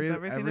like, everything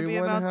to be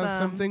everyone about has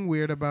them." something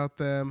weird about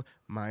them.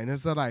 Mine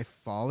is that I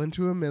fall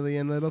into a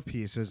million little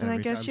pieces And I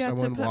every guess time you have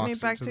to someone put me walks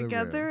back into the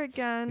together room.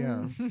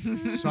 again.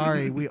 Yeah.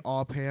 Sorry, we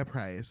all pay a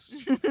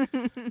price.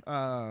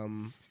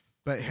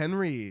 But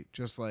Henry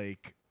just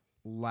like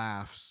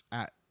laughs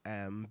at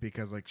M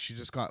because like she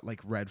just got like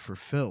read for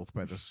filth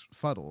by this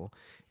fuddle,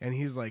 and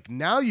he's like,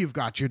 "Now you've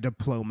got your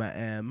diploma,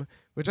 M,"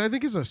 which I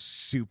think is a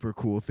super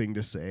cool thing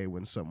to say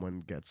when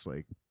someone gets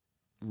like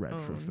read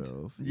for Owned.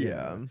 filth.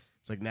 Yeah.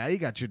 It's like, now you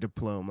got your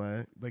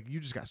diploma. Like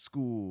you just got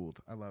schooled.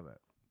 I love it.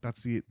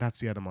 That's the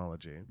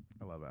etymology.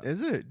 I love it.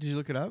 Is it? Did you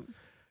look it up?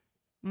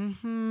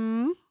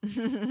 Mm-hmm.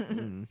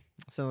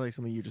 Sounds like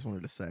something you just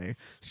wanted to say.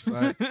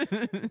 But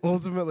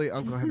ultimately,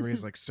 Uncle Henry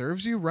is like,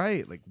 serves you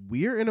right. Like,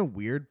 we're in a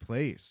weird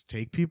place.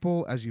 Take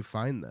people as you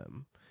find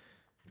them.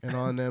 And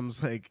on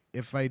them's like,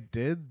 if I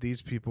did,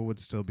 these people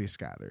would still be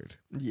scattered.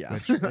 Yeah.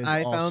 Which is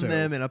I also- found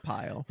them in a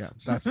pile. Yeah,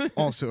 that's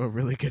also a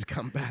really good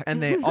comeback.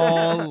 And they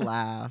all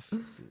laugh.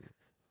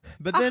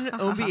 But then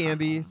Ombi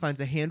Ambi finds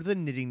a hand with a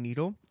knitting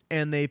needle,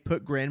 and they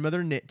put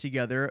Grandmother Knit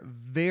together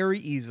very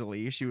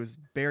easily. She was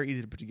very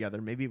easy to put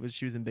together. Maybe it was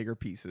she was in bigger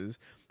pieces.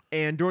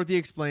 And Dorothy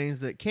explains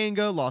that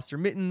Kanga lost her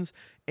mittens,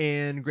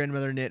 and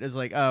Grandmother Knit is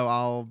like, "Oh,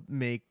 I'll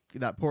make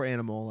that poor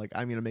animal. Like,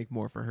 I'm gonna make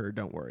more for her.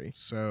 Don't worry."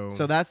 so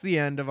So that's the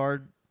end of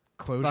our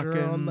closure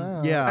fucking on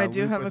that. yeah. I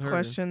do loop have a with her.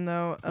 question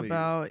though Please.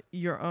 about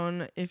your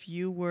own. If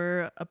you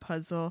were a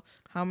puzzle,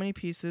 how many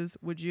pieces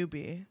would you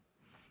be?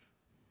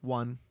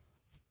 One.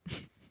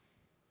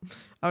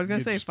 I was gonna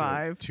You say just go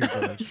 5. too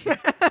much.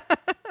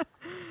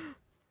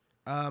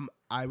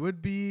 I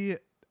would be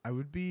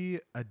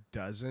a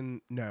dozen.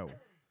 No,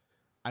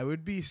 I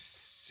would be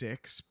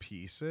 6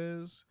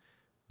 pieces,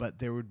 but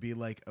there would be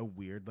like a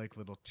weird like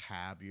little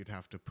tab you'd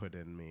have to put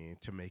in me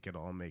to make it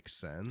all make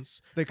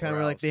sense. They kind Or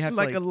of like they else- have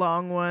Like to a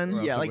long Or one.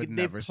 else yeah, it like would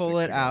they never pull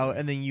it stick out together.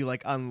 and then you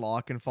like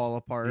unlock and fall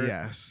apart.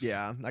 Yes.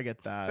 Yeah, I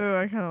get that. Oh,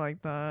 I kind of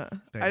like that. I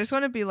Thanks. just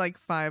want to be like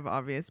 5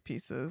 obvious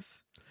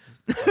pieces.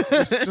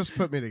 just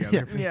put me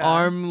together. Yeah. Yeah.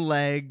 Arm,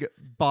 leg,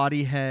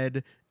 body,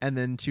 head, and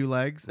then 2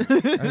 legs. I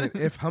mean, if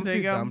There Humpty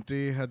you go.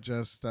 Dumpty had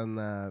just done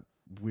that,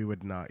 we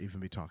would not even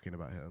be talking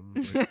about him.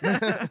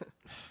 Like,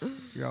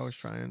 You're always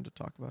trying to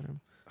talk about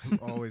him. I'm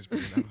always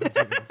bringing up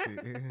Humpty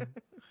Dumpty.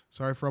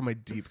 Sorry for all my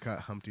deep cut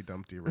Humpty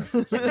Dumpty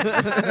references.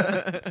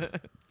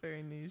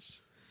 Very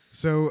niche.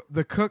 So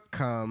the cook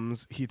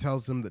comes. He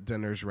tells them that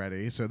dinner's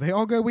ready. So they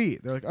all go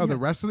eat. They're like, "Oh, the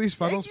rest of these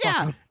fuddles." fuck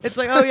Yeah, 'em." it's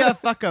like, oh yeah,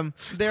 fuck them.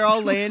 They're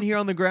all laying here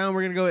on the ground.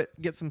 We're gonna go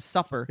get some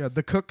supper. Yeah.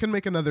 The cook can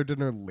make another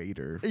dinner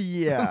later.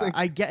 Yeah,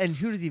 I get. And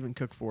who does he even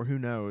cook for? Who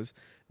knows?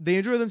 They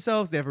enjoy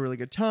themselves. They have a really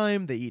good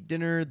time. They eat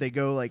dinner. They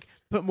go like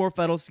put more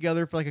fuddles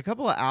together for like a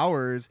couple of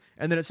hours,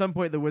 and then at some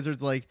point the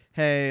wizard's like,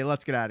 "Hey,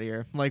 let's get out of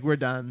here. Like we're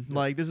done.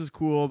 Like this is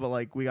cool, but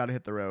like we got to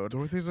hit the road."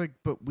 Dorothy's like,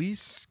 "But we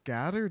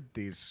scattered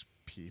these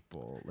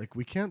people. Like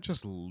we can't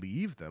just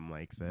leave them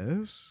like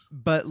this."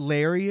 But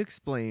Larry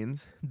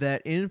explains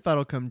that in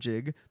Fuddlecome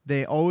Jig,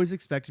 they always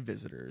expect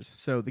visitors.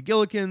 So the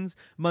Gillikins,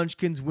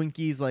 Munchkins,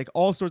 Winkies, like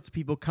all sorts of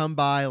people come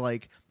by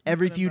like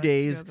every Put 'em few back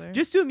days together.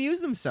 just to amuse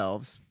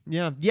themselves.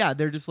 Yeah,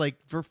 they're just like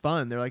for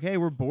fun. They're like, hey,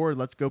 we're bored.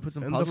 Let's go put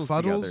some And puzzles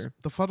together.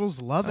 the fuddles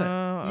love it.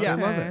 Oh, Yeah.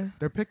 They love okay. it.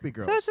 They're pick me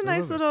girls. So it's a They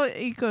nice love it.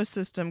 little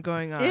ecosystem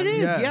going on. It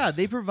is, yeah. Yes.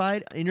 They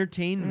provide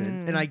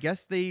entertainment, and Mm. I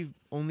guess they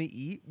only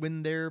eat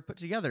when they're put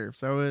together,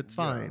 so it's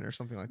Yeah. fine or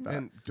something like that.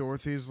 And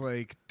Dorothy's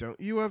like, "Don't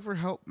you ever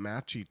help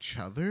match each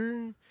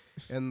other?"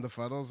 And the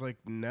fuddle's like,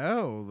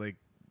 "No, like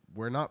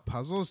we're not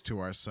puzzles to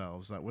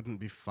ourselves. That wouldn't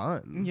be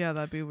fun. Yeah,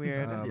 that'd be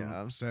weird.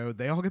 Yeah. So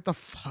they all get the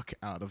fuck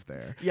out of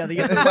there. Yeah, they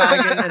get the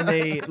wagon and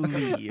they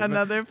leave.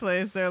 Another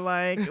place they're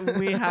like,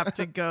 we have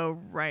to go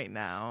right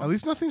now. At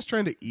least nothing's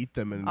trying to eat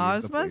them in any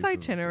of the Ozma's places.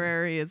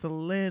 itinerary is a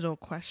little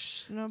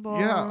questionable.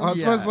 Yeah,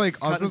 Ozma's like,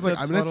 Cut and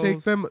I'm gonna clip take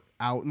fuddles. them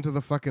out into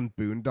the fucking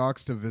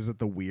boondocks to visit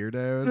the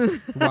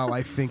weirdos while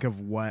I think of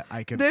what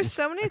I could. There's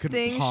so many I couldn't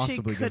things she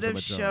possibly give could them have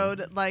a job.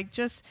 showed, like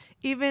just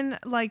even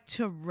like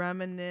to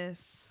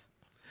reminisce.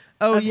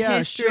 Oh of yeah,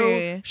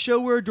 history.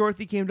 show where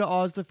Dorothy came to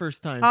Oz the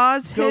first time.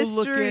 Oz Go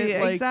history, look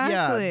at, like,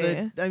 exactly.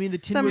 Yeah, the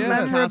Tin Some Woodman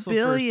Castle first.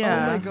 memorabilia. Oh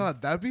my Yeah.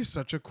 god, that'd be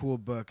such a cool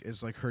book.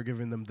 Is like her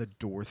giving them the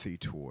Dorothy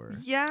tour.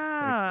 Yeah.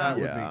 That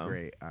would Yeah. be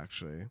great,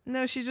 actually.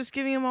 No, she's just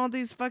giving him all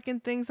these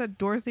fucking things that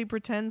Dorothy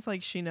pretends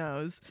like she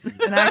knows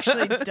and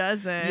actually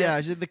doesn't.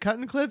 Yeah, the cut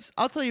and clips.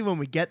 I'll tell you when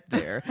we get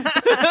there. You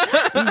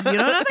don't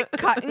know the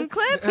cotton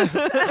clips?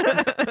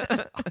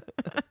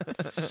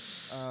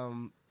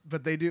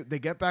 But they do. They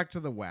get back to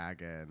the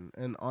wagon,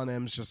 and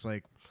On-M's just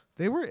like,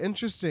 they were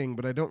interesting,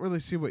 but I don't really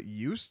see what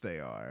use they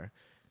are.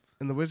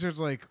 And the wizard's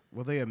like,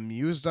 well, they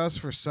amused us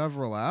for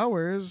several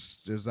hours.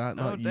 Is that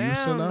Oh not use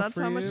damn, enough that's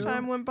for how much you?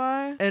 time went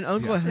by. And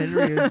Uncle Yeah.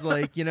 Henry is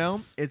like,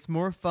 it's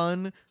more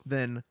fun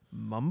than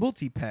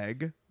Mumblety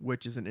Peg,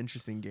 which is an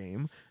interesting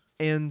game,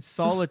 and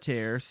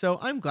Solitaire. So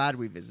I'm glad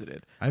we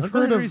visited. I've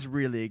Uncle heard of- Henry's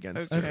really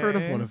against I've it. heard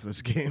of Okay. one of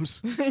those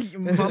games.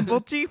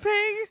 Mumblety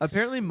pig?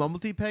 Apparently,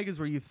 Mumblety Peg is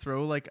where you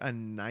throw like a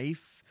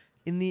knife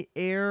in the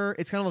air.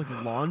 It's kind of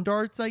like lawn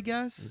darts, I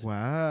guess.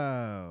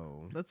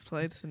 Wow. Let's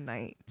play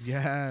tonight.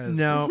 Yes.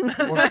 No.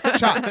 Or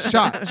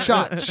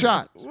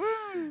shot.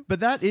 But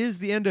that is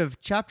the end of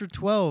chapter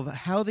 12,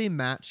 how they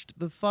matched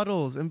the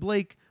Fuddles. And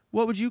Blake,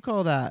 what would you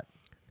call that?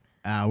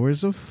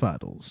 Hours of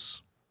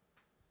Fuddles.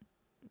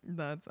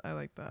 I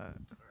like that.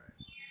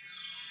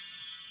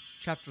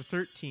 Chapter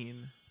 13,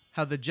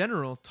 how the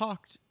general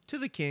talked to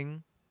the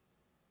king.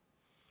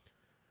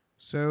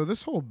 So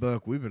this whole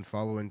book, we've been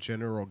following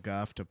General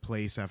Guff to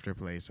place after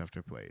place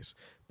after place.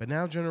 But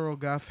now General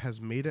Guff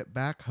has made it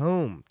back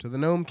home to the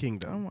Gnome Oh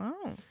Kingdom.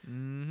 wow.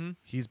 Mm-hmm.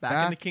 He's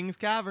Back in the king's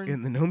cavern.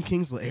 in the Gnome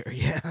King's lair,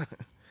 yeah.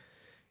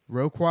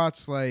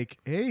 Roquat's like,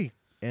 hey,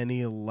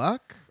 any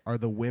luck? Are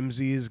the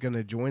Whimsies going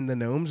to join the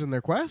gnomes in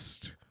their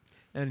quest?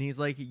 And he's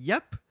like,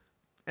 yep.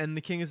 And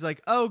the king is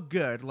like, oh,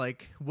 good.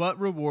 Like, what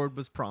reward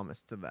was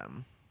promised to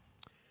them?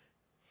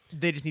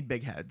 They just need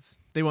big heads.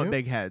 They want Yep.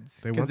 big heads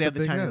They because want they have the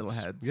the big tiny heads.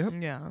 little heads. Yep.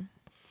 Yeah.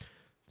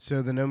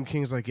 So the Gnome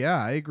King's like, yeah,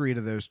 I agree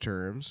to those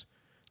terms.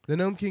 The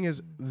Gnome King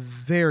is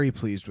very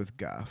pleased with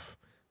Guff.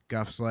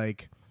 Guff's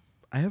like,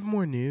 I have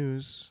more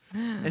news.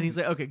 And he's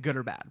like, okay, good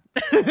or bad?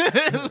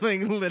 Like,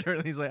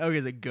 literally, he's like, okay,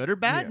 is it good or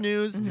bad Yeah.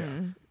 news?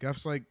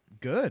 Guff's like,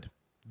 good.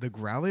 The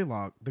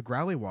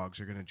Growlywogs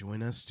are going to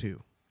join us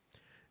too.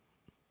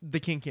 The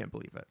king can't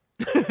believe it.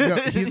 No,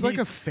 he's like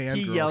a He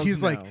fangirl. yells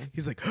He's no.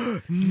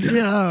 like,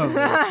 no.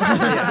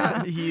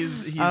 Yeah,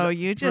 he's Oh,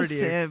 you just pretty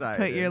sit, put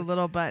excited. your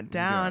little butt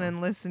down Yeah. and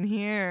listen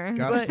here.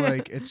 Guff's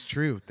like, it's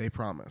true. They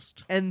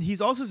promised. And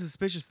he's also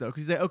suspicious though,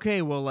 because he's like,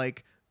 okay, well,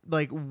 like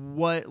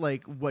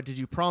what did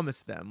you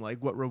promise them? Like,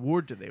 what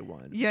reward do they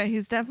want? Yeah,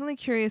 he's definitely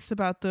curious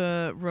about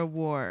the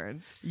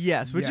rewards.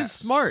 Yes, which is Yes.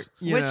 smart.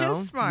 you Which is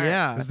know? smart.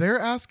 Yeah. Because they're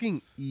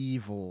asking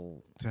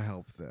evil to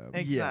help them.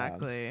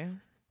 Exactly.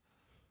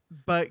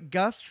 But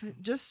Guff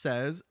just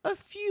says a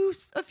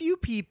few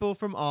people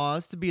from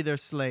Oz to be their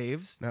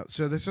slaves. Now,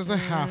 so this is a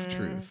half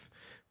truth.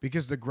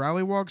 Because the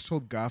Growlywogs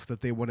told Guff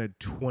that they wanted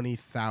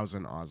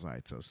 20,000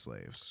 Ozites as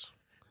slaves.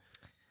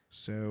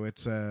 So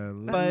it's a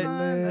But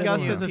little- Guff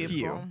few says a people.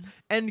 few.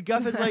 And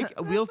Guff is like,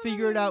 we'll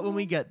figure it out when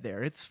we get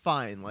there. It's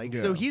fine. Like,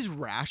 so Yeah. he's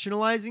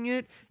rationalizing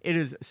it. It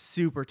is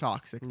super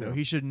toxic though. Yeah.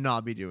 He should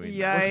not be doing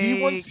Yeah.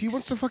 that. Well, he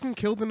wants to fucking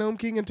kill the Gnome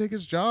King and take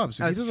his job.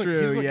 So That's he doesn't, true,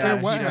 he doesn't yeah, care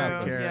he what doesn't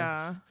happens. care.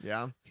 Yeah.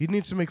 Yeah. He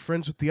needs to make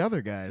friends with the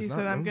other guys. He not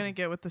said, I'm them. going to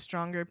get with the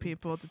stronger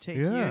people to take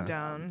Yeah. you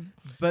down.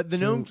 But the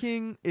So- Gnome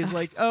King is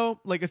like, oh,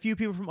 like a few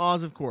people from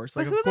Oz, of course.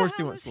 Like, But of who course the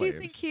they hell want does slaves. he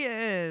think he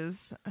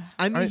is?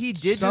 I mean, he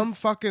did some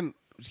just fucking.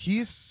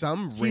 He's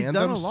some He's done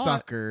random a lot.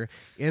 sucker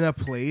in a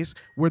place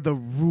where the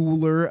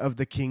ruler of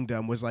the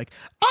kingdom was like,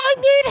 I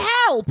need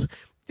help.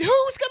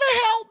 Who's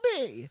gonna help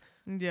me?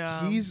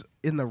 Yeah. He's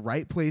in the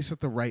right place at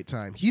the right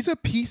time. He's a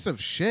piece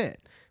of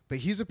shit, but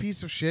he's a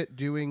piece of shit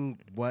doing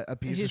what a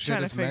piece He's of shit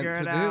trying is to figure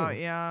meant it to out. do.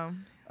 Yeah.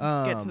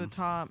 Get to the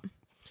top.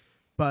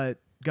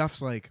 But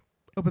Guff's like,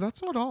 oh, but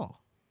that's not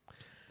all.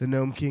 The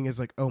Gnome King is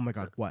like, oh my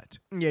god, what?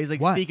 yeah, he's like,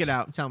 What? speak it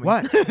out. Tell me.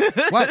 What?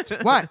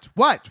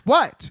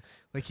 What?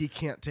 Like he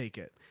can't take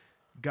it.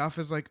 Guff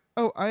is like,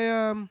 oh,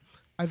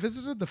 I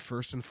visited the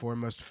First and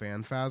Foremost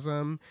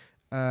Phanphasm.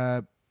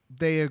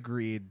 They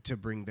agreed to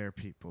bring their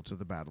people to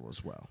the battle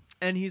as well.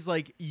 And he's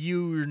like,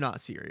 you're not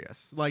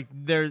serious. Like,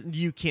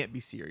 you can't be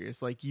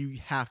serious. Like, you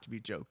have to be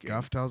joking.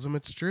 Guff tells him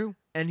it's true.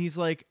 And he's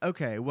like,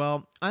 okay,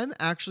 well, I'm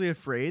actually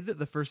afraid that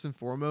the First and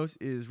Foremost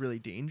is really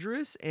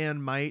dangerous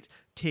and might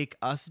take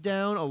us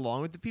down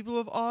along with the people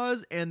of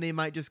Oz, and they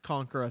might just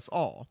conquer us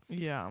all.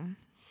 Yeah.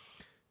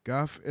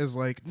 Guff is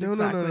like, That's no,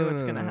 exactly no, no, no,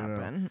 what's no, gonna no, no,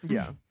 no. happen.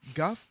 Yeah.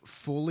 Guff,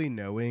 fully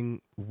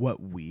knowing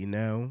what we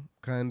know,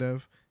 kind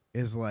of,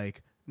 is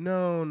like,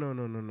 no, no,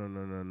 no, no, no,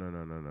 no, no, no,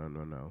 no, no, no,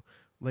 no, no.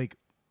 Like,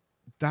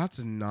 that's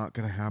not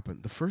gonna happen.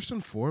 The first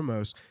and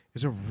foremost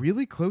is a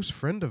really close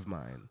friend of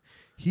mine.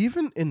 He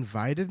even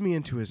invited me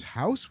into his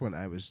house when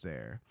I was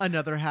there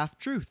Another half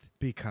truth.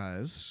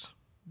 because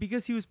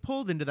Because he was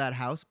pulled into that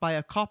house by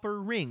a copper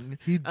ring.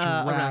 he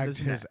around dragged his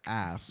his neck.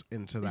 ass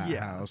into that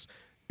Yeah. house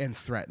and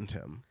threatened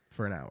him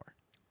for an hour.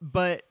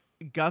 But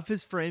Guff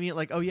is framing it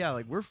like, oh yeah,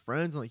 like we're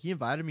friends, and like he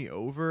invited me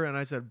over, and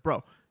I said,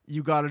 bro,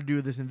 you got to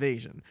do this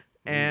invasion,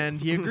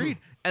 and he agreed.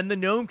 And the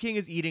Gnome King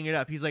is eating it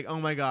up. He's like, oh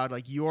my god,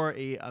 like you are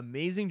a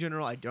amazing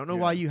general. I don't know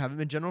why you haven't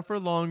been general for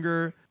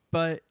longer,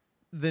 but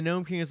the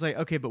Gnome King is like,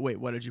 okay, but wait,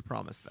 what did you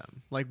promise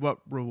them? Like, what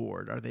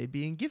reward are they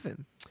being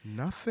given?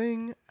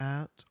 Nothing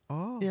at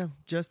all. Yeah,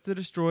 just to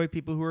destroy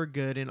people who are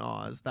good in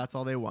Oz. That's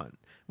all they want,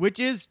 which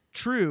is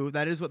true.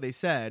 That is what they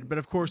said. But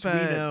of course, we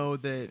But- know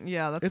that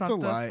Yeah, that's It's not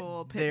a the lie.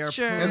 full They are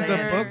picture. And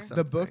Sure.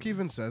 the book Something.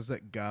 even says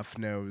that Guff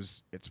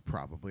knows it's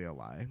probably a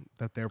lie,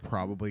 that they're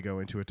probably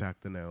going to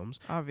attack the gnomes.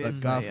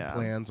 Obviously, But Guff yeah.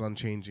 plans on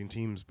changing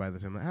teams by the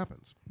time that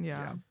happens.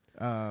 Yeah.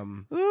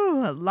 Um,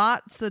 Ooh,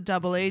 lots of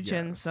double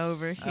agents yes.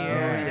 over Oh,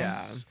 here.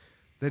 yeah.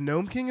 The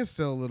Gnome King is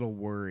still a little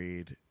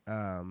worried,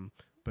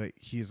 but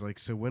he's like,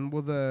 "So when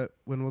will the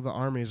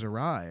armies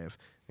arrive?"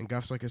 And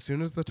Guff's like, "As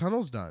soon as the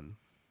tunnel's done."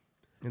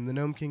 And the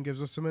Gnome King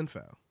gives us some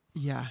info.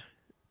 yeah,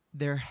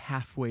 they're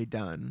halfway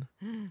done.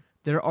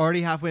 They're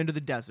already halfway into the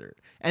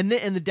desert, and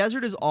the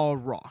desert is all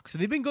rock. So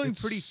they've been going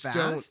It's pretty stone.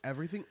 fast.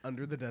 Everything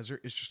under the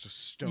desert is just a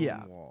stone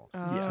Yeah. wall.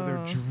 Yeah. So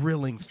they're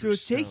drilling So through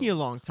it's taking a stone.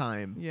 long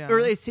time. Yeah. Or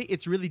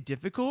it's really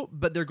difficult,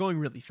 but they're going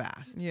really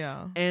fast.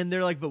 Yeah. And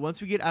they're like, but once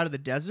we get out of the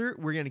desert,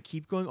 we're gonna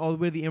keep going all the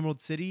way to the Emerald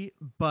City.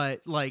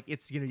 But like,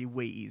 it's gonna be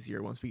way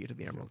easier once we get to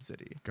the Emerald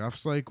City.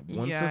 Guff's like,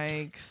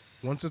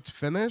 Yikes. once it's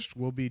finished,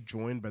 we'll be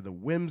joined by the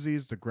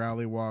Whimsies, the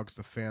Growlywogs,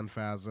 the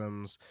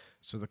Phanphasms.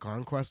 So the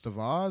conquest of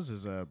Oz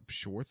is a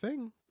sure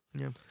thing.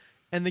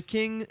 And the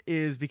king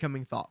is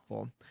becoming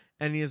thoughtful.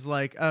 And he is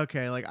like,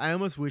 okay, like I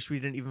almost wish we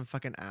didn't even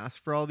fucking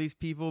ask for all these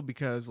people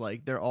because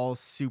like they're all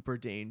super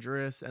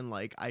dangerous and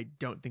like I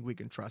don't think we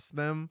can trust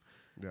them.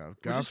 Yeah,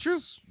 Which is true.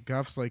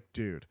 Guff's like,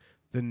 dude,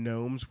 the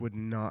gnomes would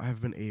not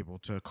have been able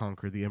to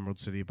conquer the Emerald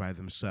City by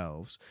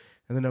themselves.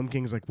 And the Gnome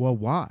King's like, well,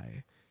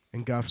 why?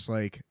 And Guff's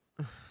like,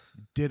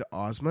 did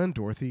Ozma and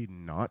Dorothy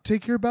not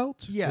take your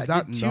belt? Yeah, is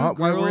that did two not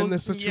why we're in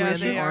girls- this Yeah,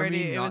 situation? they Army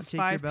already. It not was take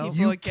your 5 belt?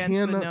 people You against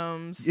the cannot-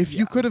 gnomes. If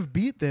you could have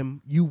beat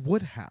them, you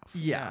would have.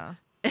 Yeah.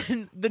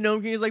 And the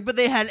Gnome King is like, but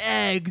they had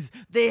eggs.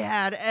 They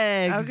had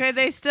eggs. Okay,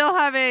 they still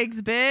have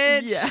eggs,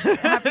 bitch. Yeah.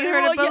 Have you heard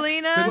Well, of yeah.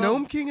 Belina? The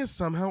Gnome King is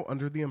somehow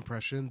under the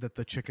impression that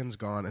the chicken's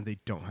gone and they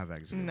don't have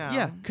eggs anymore. No.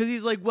 Yeah, because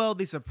he's like, well,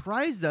 they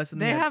surprised us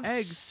and They they, had have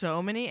eggs.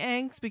 so many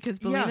eggs because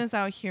Yeah. Belina's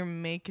out here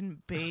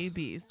making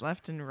babies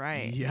left and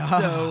right. Yeah.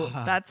 So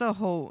that's a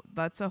whole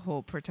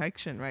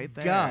protection right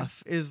there.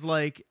 Guff is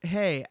like,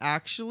 hey,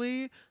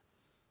 actually,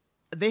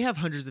 they have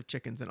hundreds of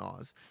chickens in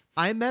Oz.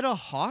 I met a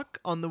hawk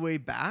on the way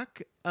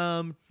back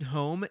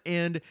home,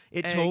 and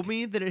it told Egg.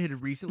 me that it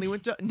had recently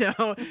went to it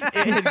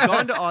had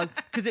gone to Oz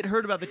because it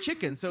heard about the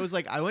chickens. So it was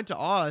like I went to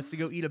Oz to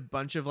go eat a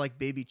bunch of like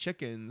baby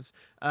chickens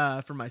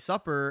for my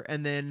supper,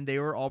 and then they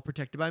were all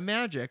protected by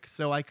magic,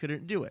 so I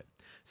couldn't do it.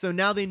 So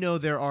now they know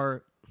there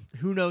are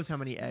who knows how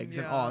many eggs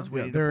in Yeah. Oz Yeah,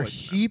 waiting there to are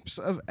poison them. heaps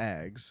of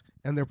eggs,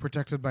 and they're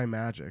protected by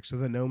magic, so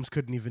the gnomes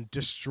couldn't even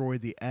destroy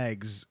the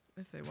eggs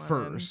If they wanted.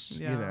 first.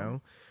 Yeah. You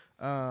know,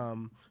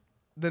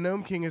 the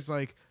Gnome King is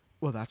like,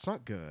 "Well, that's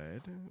not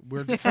good.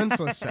 We're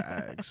defenseless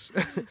to eggs."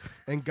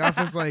 And Guff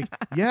is like,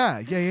 "Yeah."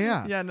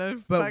 Yeah,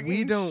 no. But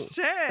we fucking don't-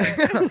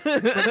 Shit.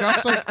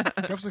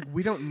 But Guff's like,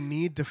 "We don't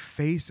need to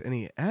face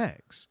any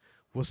eggs.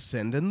 We'll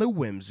send in the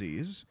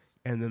Whimsies,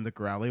 and then the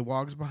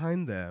Growlywogs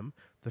behind them,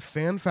 the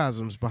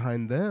Phanphasms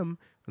behind them,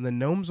 and the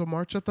gnomes will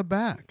march at the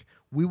back.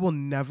 We will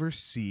never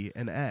see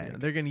an egg." Yeah,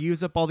 they're gonna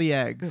use up all the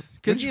eggs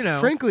because Which, you know.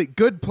 frankly,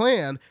 good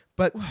plan.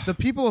 But the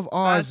people of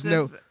Oz That's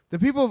know. The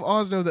people of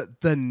Oz know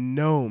that the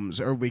gnomes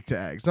are weak to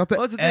eggs, not that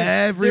Well, that's the thing.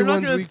 everyone's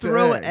they're not going weak to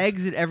throw to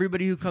eggs at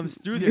everybody who comes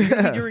through. They're going to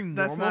Yeah. be during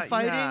That's normal not-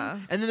 fighting, yeah.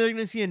 and then they're going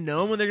to see a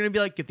gnome, and they're going to be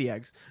like, "Get the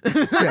eggs." Yeah.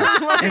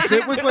 If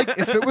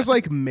it was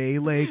like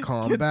melee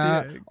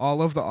combat,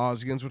 all of the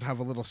Ozians would have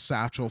a little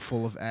satchel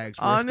full of eggs.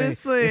 Where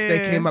Honestly. if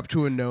they came up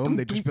to a gnome,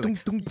 they'd just be like,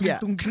 Yeah,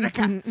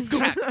 Exactly.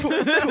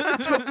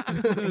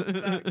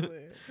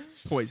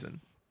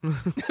 poison.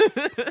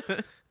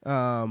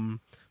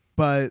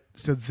 But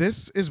so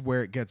this is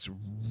where it gets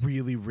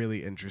really,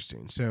 really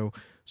interesting. So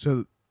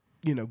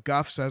you know,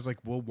 Guff says like,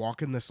 we'll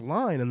walk in this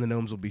line and the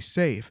gnomes will be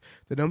safe.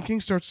 The Gnome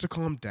King starts to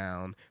calm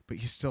down, but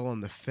he's still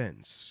on the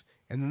fence.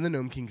 And then the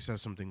Gnome King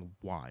says something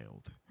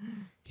wild.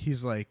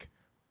 He's like,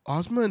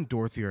 Ozma and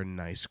Dorothy are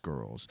nice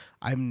girls.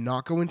 I'm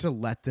not going to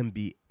let them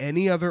be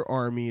any other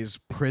armies,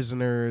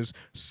 prisoners,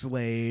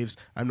 slaves.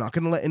 I'm not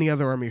going to let any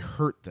other army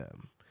hurt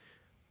them.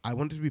 I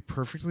want it to be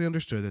perfectly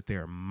understood that they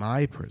are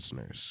my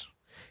prisoners.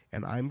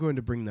 And I'm going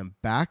to bring them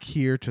back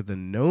here to the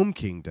Gnome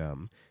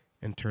Kingdom,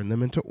 and turn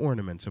them into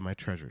ornaments in my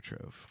treasure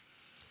trove.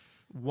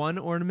 1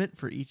 ornament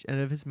for each end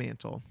of his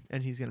mantle,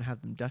 and he's gonna have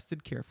them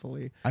dusted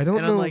carefully. I don't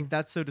and know. I'm like,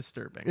 that's so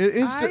disturbing. It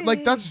is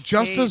like that's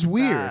just as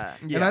weird.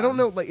 that. And Yeah. I don't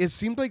know. Like it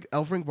seemed like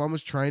L. Frank Baum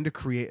was trying to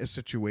create a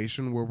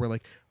situation where we're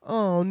like,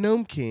 oh,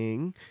 Gnome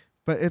King,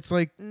 but it's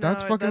like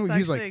that's No, fucking. that's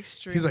He's like,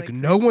 actually he's like,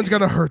 extremely no one's creepy.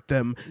 gonna hurt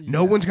them.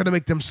 No Yeah. one's gonna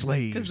make them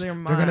slaves. they're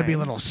gonna be mine.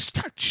 little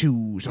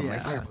statues on my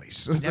Yeah.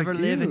 fireplace. It's Never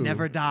like, live and ew.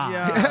 never die.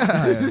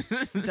 Yeah.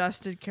 Yeah.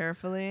 Dusted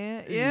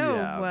carefully. Ew.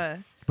 Yeah.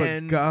 But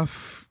And-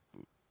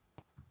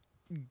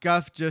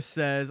 Guff just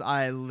says,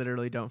 I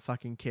literally don't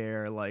fucking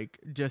care. Like,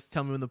 just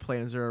tell me when the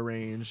plans are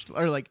arranged.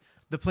 Or, like,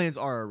 the plans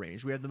are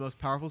arranged. We have the most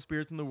powerful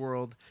spirits in the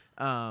world.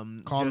 Call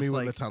just me when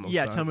like- the tunnel's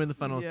Yeah, done. tell me when the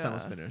tunnel's Yeah.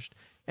 finished.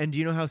 And do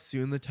you know how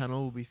soon the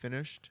tunnel will be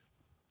finished?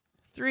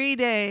 3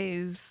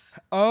 days.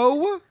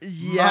 Oh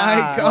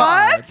Yeah.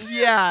 God. What?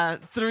 Yeah,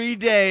 3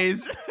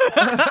 days.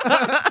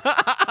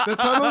 The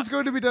tunnel's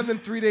going to be done in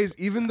 3 days,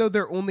 even though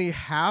they're only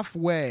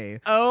halfway.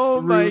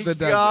 Oh Through my the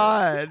desert.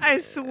 god. I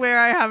swear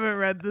I haven't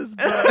read this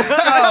book.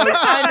 Oh,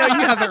 I know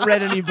you haven't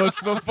read any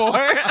books before.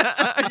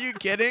 Are you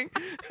kidding?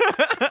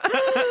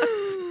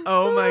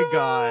 Oh my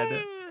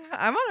god.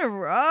 I'm on a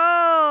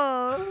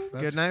roll.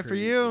 That's Good night for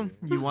crazy. you.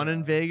 You won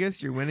in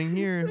Vegas. You're winning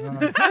here.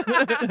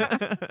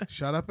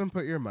 Shut up and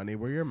put your money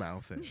where your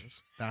mouth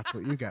is. That's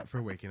what you get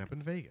for waking up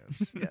in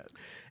Vegas. Yeah.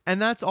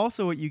 And that's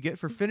also what you get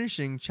for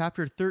finishing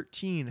chapter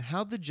 13,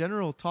 How the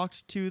General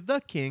Talked to the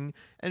King.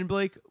 And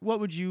Blake, what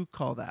would you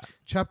call that?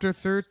 Chapter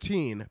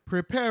 13,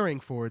 Preparing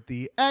for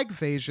the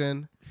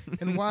Eggvasion.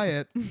 And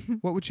Wyatt,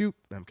 what would you...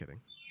 No, I'm kidding.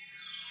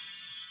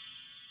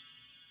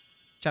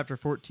 Chapter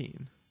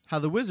 14, How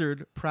the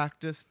Wizard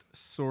Practiced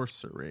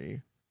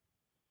Sorcery.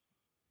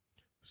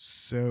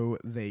 So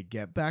they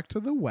get back to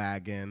the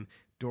wagon.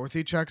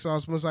 Dorothy checks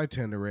Ozma's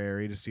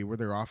itinerary to see where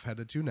they're off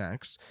headed to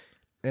next.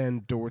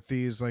 And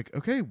Dorothy's like,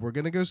 okay, we're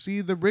going to go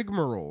see the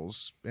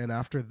rigmaroles. And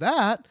after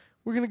that,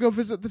 we're going to go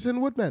visit the Tin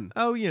Woodman.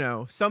 Oh, you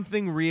know,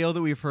 something real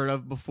that we've heard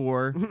of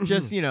before.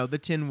 Just, you know, the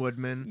Tin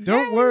Woodman.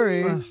 Don't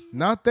worry,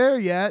 not there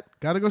yet.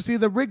 Got to go see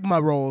the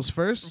rigmaroles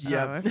first.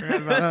 Yeah. Oh, I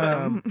forgot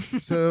about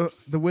them. So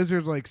the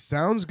wizard's like,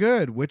 sounds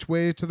good. Which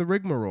way to the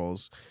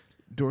rigmaroles?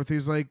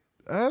 Dorothy's like,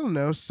 I don't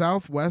know,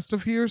 southwest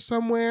of here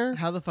somewhere.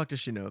 How the fuck does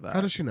she know that?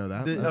 How does she know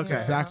that? That's okay.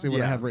 exactly what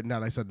I Yeah. have written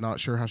down. I said, not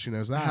sure how she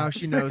knows that. How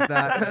she knows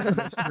that is a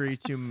mystery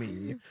to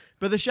me.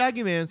 But the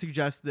Shaggy Man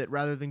suggests that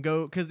rather than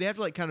go, because they have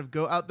to like kind of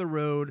go out the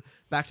road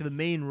back to the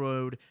main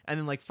road and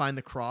then like find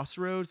the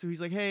crossroads. So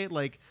he's like, hey,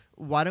 like,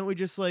 why don't we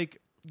just like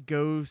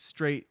go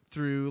straight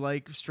through,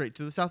 like straight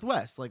to the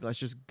southwest? Like, let's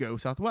just go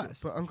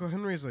southwest. But Uncle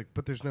Henry's like,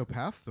 but there's no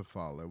path to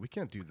follow. We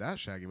can't do that,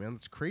 Shaggy Man.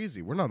 That's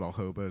crazy. We're not all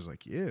hobos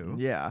like you.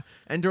 Yeah.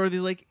 And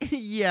Dorothy's like,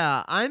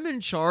 yeah, I'm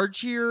in charge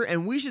here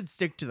and we should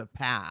stick to the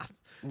path.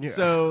 Yeah.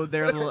 So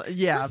they're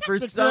for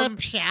some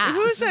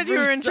Who said you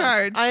for were in some-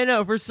 charge? I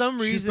know for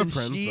some She's the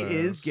reason she princess.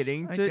 is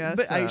getting I to guess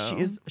but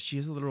so. she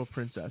is a literal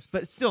princess.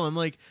 But still I'm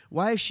like,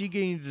 why is she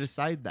getting to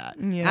decide that?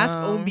 Yeah. Ask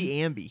Ombi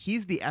Ambi.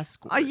 He's the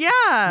escort.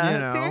 Yeah, You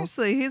know?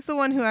 seriously. He's the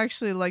one who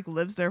actually like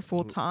lives there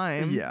full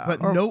time. Yeah.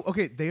 But Or-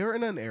 okay, they are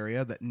in an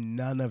area that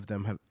none of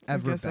them have I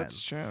ever guess been.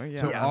 that's true.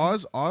 Yeah. So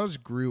Yeah. Oz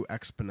grew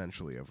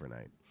exponentially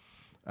overnight.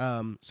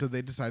 So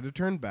they decided to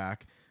turn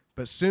back,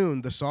 but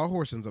soon the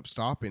sawhorse ends up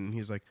stopping, and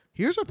he's like,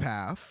 "Here's a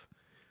path."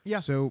 Yeah.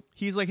 So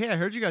He's like, hey, I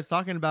heard you guys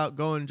talking about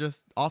going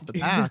just off the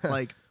path.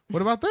 Like,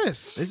 what about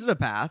this? this is a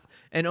path.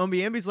 And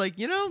Ombi Ambi's like,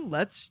 you know,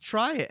 let's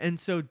try it. And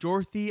so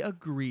Dorothy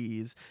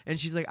agrees. And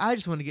she's like, I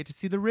just want to get to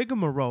see the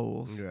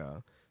rigmaroles.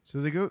 Yeah. So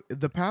they go.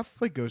 The path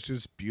like goes to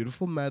this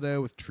beautiful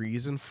meadow with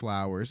trees and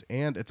flowers,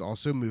 and it's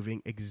also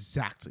moving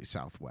exactly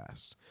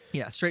southwest.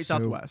 Yeah, straight So,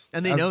 southwest.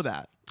 And they as- know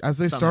that. As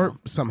they Somehow.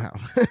 start somehow,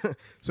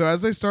 so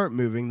as they start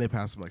moving, they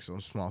pass some like some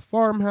small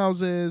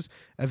farmhouses.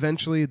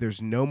 Eventually, there's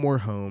no more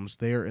homes.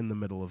 They are in the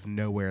middle of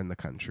nowhere in the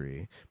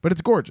country, but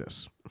it's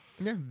gorgeous.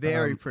 Yeah,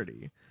 very Um,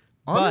 pretty.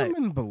 Autumn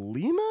and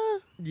Belina.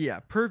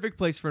 Yeah, perfect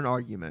place for an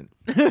argument.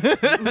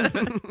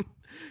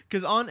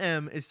 Because Aunt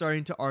Em is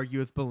starting to argue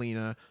with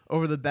Belina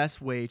over the best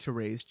way to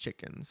raise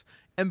chickens.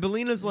 And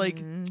Belina's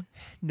like,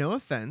 no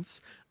offense.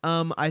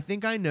 I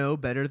think I know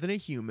better than a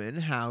human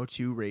how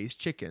to raise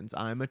chickens.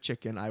 I'm a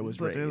chicken. I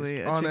was Literally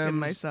raised. a chicken Autumn's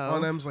myself.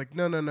 Autumn's like,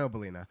 no,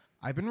 Belina.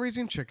 I've been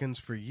raising chickens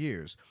for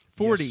years.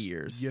 40 You s-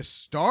 years. You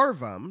starve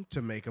them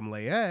to make them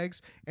lay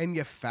eggs, and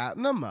you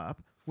fatten them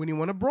up when you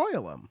want to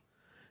broil them.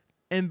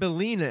 And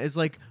Belina is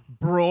like,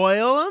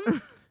 broil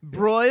them?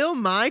 Broil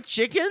my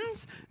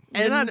chickens?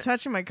 You're And not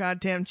touching my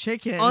goddamn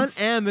chickens.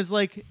 Aunt Em is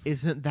like,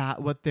 isn't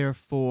that what they're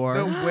for?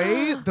 The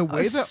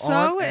way that so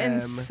Aunt Em,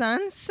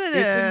 insensitive.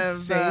 it's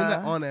insane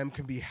that Aunt Em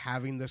can be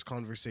having this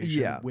conversation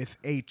Yeah. with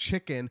a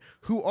chicken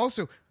who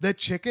also the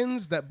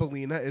chickens that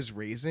Belina is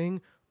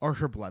raising are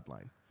her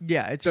bloodline.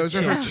 Yeah, it's Those are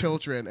a her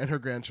children and her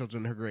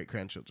grandchildren, her great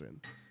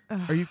grandchildren.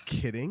 Are you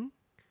kidding?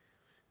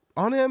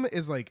 Aunt Em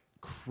is like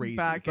crazy.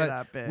 Back it but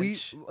up, we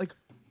bitch. like.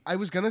 I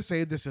was gonna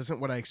say this isn't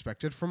what I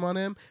expected from Aunt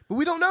Em, but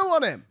we don't know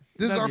Aunt Em.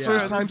 This That's is our true.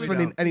 first time This is-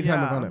 spending any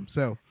time with yeah. Aunt Em.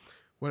 So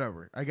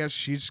whatever. I guess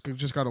she's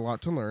just got a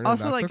lot to learn.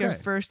 Also, and that's like okay.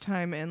 her first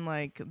time in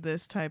like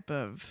this type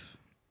of,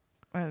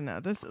 I don't know.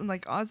 This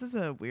like Oz is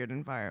a weird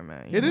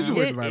environment. It is a know?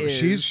 weird It environment.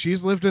 is.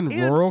 She's lived in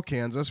And- rural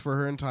Kansas for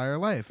her entire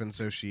life, and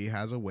so she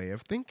has a way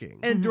of thinking.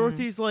 And Mhm.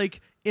 Dorothy's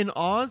like, in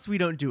Oz, we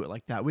don't do it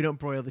like that. We don't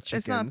broil the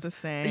chickens. It's not the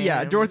same.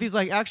 Yeah, Dorothy's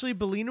like, actually,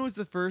 Bellina was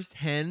the first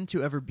hen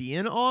to ever be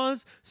in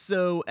Oz,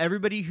 so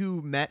everybody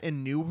who met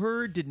and knew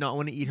her did not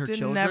want to eat her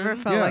children. Never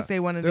felt Yeah. like they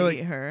wanted They're to like-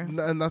 eat her.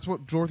 And that's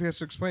what Dorothy has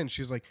to explain.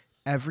 She's like,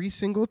 every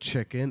single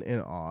chicken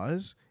in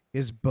Oz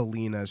is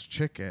Bellina's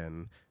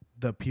chicken.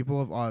 The people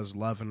of Oz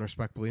love and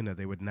respect Bellina.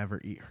 They would never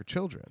eat her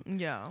children.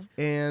 Yeah.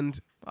 And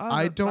Oh,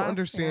 I don't that's-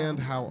 understand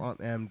yeah. how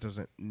Aunt Em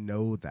doesn't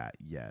know that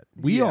yet.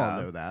 We all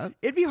Yeah. know that.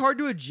 It'd be hard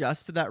to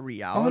adjust to that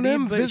reality.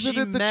 Em but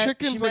visited she the met,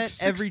 chickens, she like, met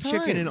 6 every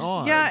chicken in times.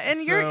 Oz. Yeah,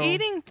 and you're so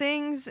eating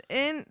things,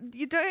 and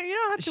you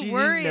don't have to She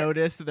worry. didn't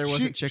notice that there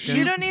wasn't She- chicken.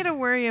 You don't need to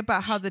worry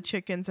about how the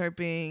chickens are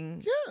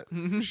being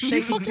Yeah.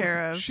 taken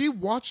care of. She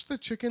watched the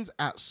chickens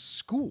at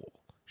school.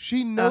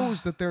 She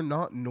knows that they're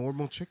not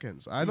normal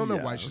chickens. I don't know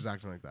why Yeah. she's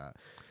acting like that.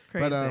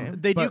 Crazy.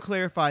 But, They do But-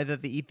 clarify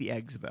that they eat the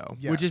eggs, though,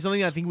 which is Yes.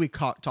 something I think we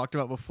talked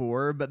about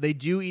before. But they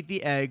do eat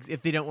the eggs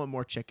if they don't want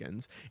more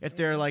chickens. If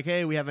they're like,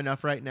 "Hey, we have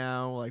enough right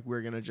now. Like,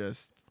 we're gonna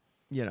just,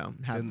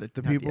 have And the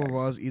the have people of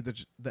eggs." Oz eat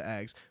the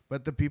eggs,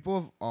 but the people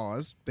of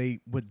Oz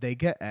they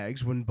get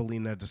eggs when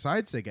Bellina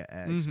decides they get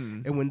eggs,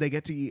 Mhm. and when they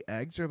get to eat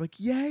eggs, they're like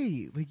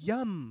yay, like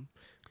yum,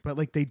 but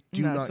like they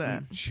do That's not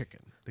it. eat chicken.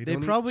 They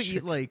don't probably eat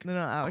chicken. like They're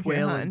not out here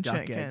quail hunting and duck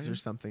chicken. eggs or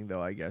something,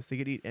 though. I guess they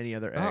could eat any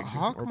other A egg.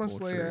 hawk or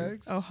must lay poultry.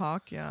 eggs. Oh,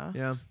 hawk, yeah.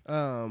 Yeah,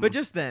 But but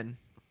just then,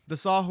 the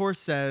sawhorse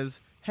says,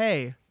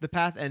 "Hey, the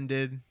path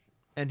ended,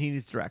 and he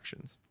needs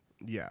directions."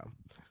 yeah.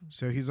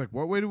 So he's like,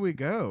 what way do we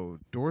go?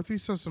 Dorothy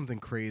says something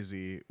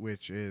crazy,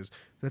 which is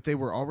that they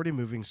were already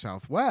moving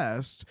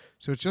southwest,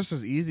 so it's just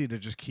as easy to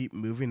just keep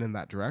moving in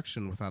that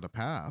direction without a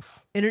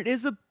path. And it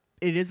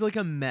is like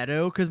a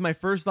meadow, because my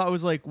first thought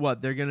was like,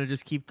 what, they're gonna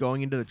just keep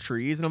going into the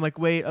trees? And I'm like,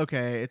 wait,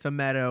 okay, it's a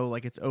meadow,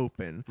 like it's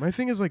open. My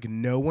thing is like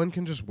no one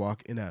can just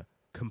walk in a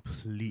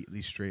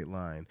completely straight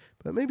line,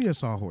 but maybe a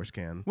sawhorse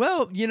can.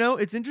 Well,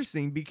 it's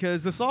interesting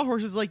because the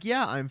sawhorse is like,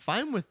 yeah, I'm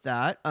fine with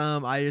that.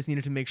 I just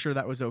needed to make sure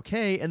that was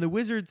okay. And the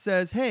wizard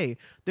says, hey,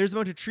 there's a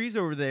bunch of trees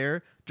over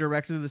there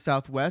directed to the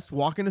southwest.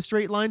 Walk in a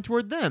straight line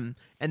toward them.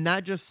 And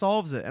that just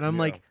solves it. And I'm Yeah.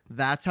 like,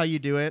 that's how you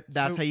do it.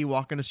 That's So- how you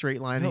walk in a straight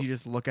line, No. and you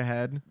just look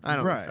ahead. I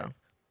don't think so.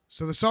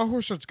 So the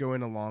sawhorse starts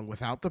going along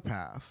without the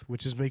path,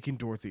 which is making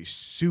Dorothy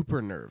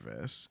super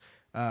nervous,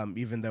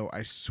 even though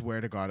I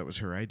swear to God it was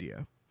her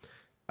idea.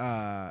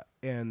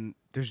 And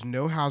there's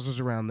no houses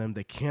around them.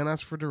 They can't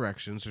ask for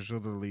directions. There's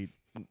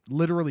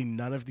literally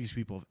none of these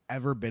people have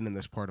ever been in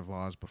this part of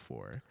Oz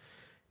before.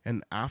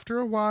 And after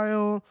a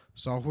while,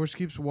 Sawhorse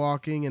keeps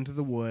walking into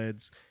the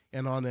woods,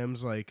 and Aunt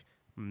Em's like,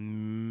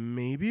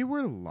 maybe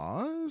we're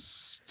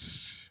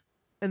lost?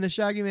 And the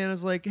Shaggy Man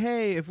is like,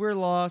 hey, if we're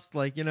lost,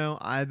 like,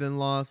 I've been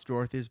lost,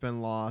 Dorothy's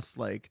been lost,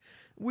 like,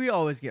 we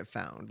always get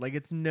found. Like,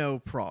 it's no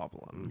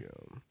problem.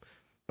 Yeah.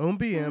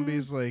 Ombi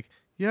Ambi's like,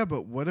 yeah,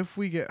 but what if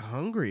we get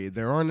hungry?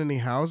 There aren't any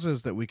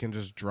houses that we can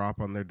just drop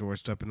on their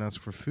doorstep and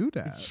ask for food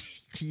at.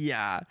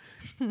 Yeah.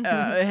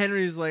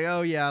 Henry's like,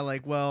 oh, yeah,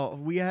 like, well,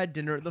 we had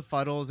dinner at the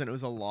Fuddles and it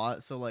was a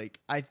lot. So, like,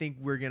 I think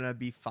we're going to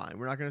be fine.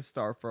 We're not going to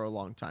starve for a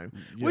long time,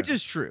 which Yeah.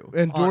 is true.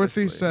 And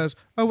Dorothy honestly. says,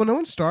 oh, well, no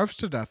one starves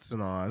to death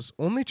in Oz.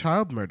 Only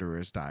child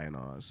murderers die in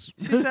Oz.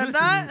 She said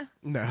that?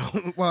 No.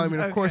 Well, I mean,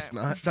 of Okay. course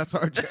not. That's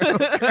our joke.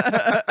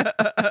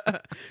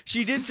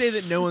 She did say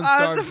that no one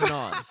I was starves in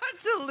about Oz.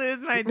 to lose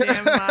my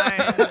damn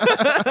mind.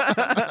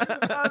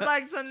 I was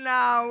like, so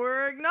now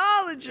we're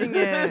acknowledging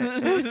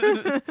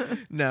it.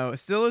 No,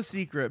 still a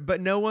secret.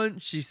 But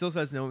she still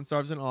says no one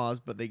starves in Oz,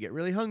 but they get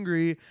really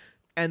hungry.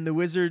 And the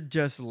wizard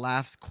just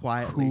laughs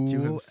quietly to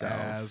Cool himself.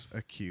 as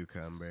a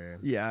cucumber.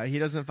 Yeah, he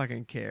doesn't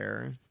fucking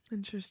care.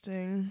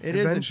 Interesting. It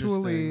is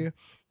Eventually, interesting.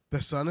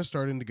 the sun is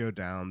starting to go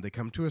down. They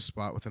come to a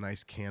spot with a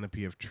nice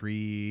canopy of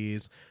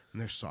trees,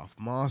 and there's soft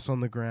moss on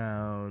the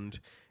ground.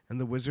 And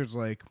the wizard's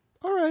like,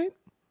 all right,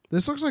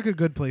 this looks like a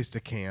good place to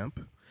camp.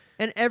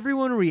 And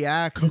everyone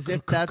reacts as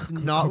if that's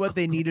not what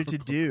they needed to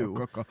do.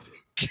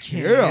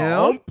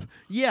 Camp?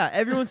 Yeah,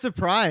 everyone's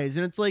surprised.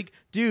 And it's like,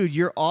 dude,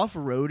 you're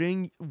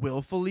off-roading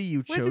willfully. You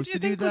What chose did you to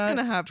do think was that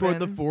gonna toward the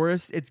happen?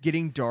 forest. It's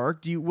getting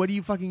dark. What are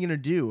you fucking going to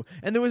do?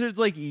 And the wizard's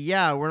like,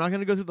 yeah, we're not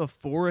going to go through the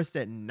forest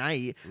at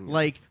night.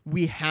 Like,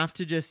 we have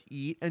to just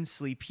eat and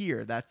sleep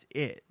here. That's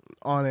it.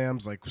 Aunt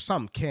Am's like,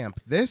 some camp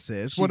this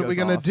is. She What are we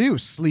goes going to off. do?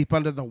 Sleep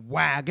under the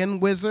wagon,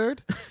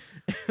 wizard?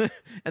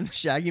 And the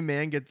Shaggy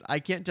Man I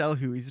can't tell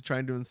who he's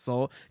trying to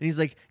insult. And he's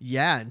like,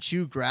 yeah, and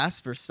chew grass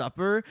for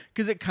supper.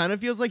 Because it kind of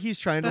feels like he's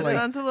trying to That like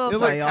sounds a little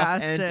play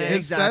off and sarcastic.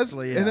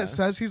 exactly, And yeah. it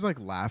says he's like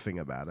laughing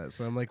about it.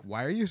 So I'm like,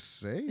 why are you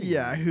saying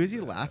Yeah, who's he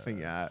that?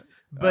 laughing at?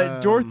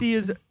 But Dorothy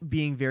is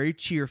being very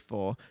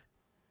cheerful.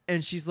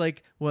 And she's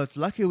like, well, it's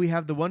lucky we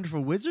have the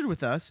wonderful wizard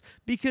with us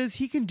because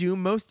he can do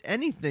most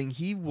anything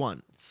he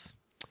wants.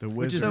 The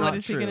Which is wizard. So not what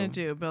is he true. gonna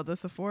do? Build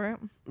us a fort?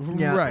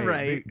 Yeah, right.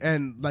 right.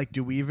 And like,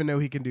 do we even know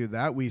he can do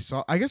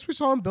that? I guess we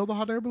saw him build a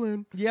hot air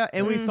balloon. Yeah,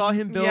 and we saw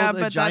him build yeah, a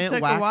but giant that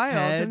took wax a while.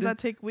 head. Didn't that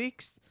take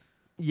weeks?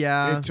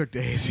 Yeah. It took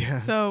days. Yeah.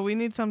 So we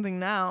need something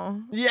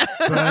now. Yeah.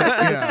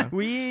 yeah.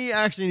 We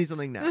actually need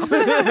something now.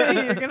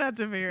 You're gonna have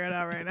to figure it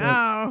out right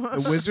now.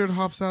 The wizard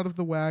hops out of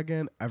the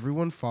wagon.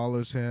 Everyone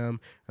follows him,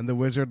 and the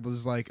wizard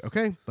is like,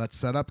 "Okay, let's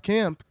set up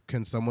camp.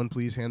 Can someone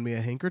please hand me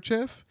a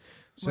handkerchief?"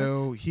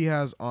 So he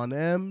has on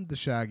M, the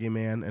Shaggy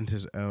Man, and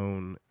his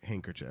own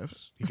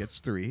handkerchiefs. He gets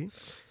 3.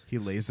 He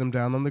lays them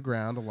down on the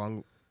ground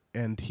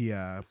and he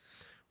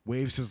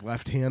waves his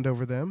left hand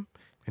over them,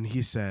 and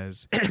he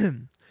says,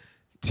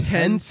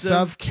 "Tents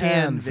of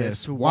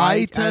canvas,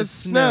 white as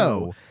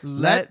snow.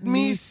 Let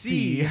me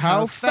see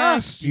how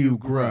fast you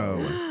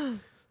grow."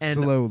 And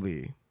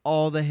Slowly.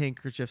 all the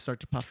handkerchiefs start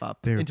to puff up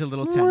They're- into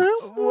little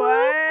tents.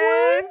 What?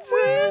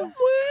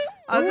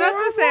 I was about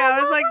to say, I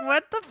was like,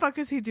 what the fuck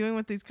is he doing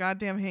with these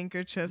goddamn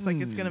handkerchiefs?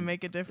 Like, it's going to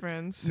make a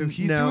difference. So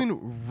he's No.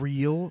 doing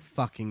real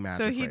fucking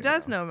magic. So he right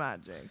does now. know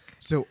magic.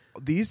 So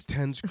these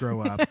tents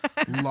grow up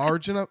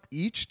large enough.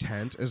 Each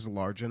tent is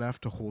large enough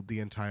to hold the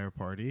entire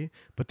party,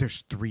 but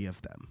there's 3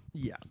 of them.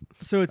 Yeah.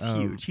 So it's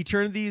huge. He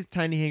turned these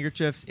tiny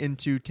handkerchiefs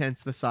into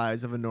tents the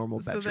size of a normal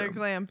So bedroom. they're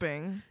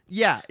glamping.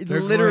 Yeah, They're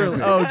literally.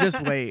 glamping. Oh,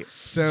 just wait.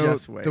 So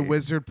Just wait. the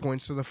wizard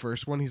points to the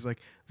first one. He's like,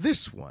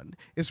 "This one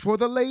is for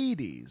the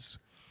ladies."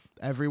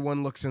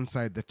 Everyone looks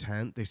inside the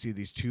tent. They see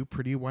these 2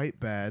 pretty white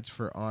beds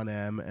for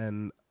On-M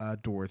and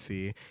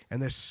Dorothy,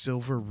 and this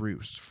silver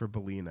roost for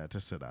Belina to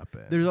sit up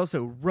in. There's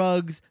also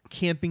rugs,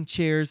 camping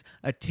chairs,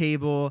 a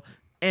table,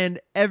 and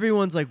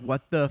everyone's like,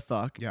 "What the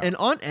fuck?" Yeah. And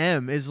Aunt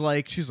M is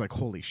like, She's like,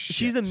 "Holy shit!"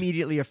 she's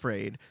immediately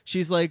afraid.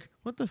 She's like,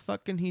 "What the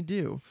fuck can he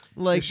do?"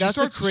 Like She that's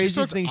starts- the she craziest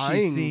starts thing she's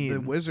eyeing seen.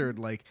 The wizard,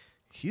 like,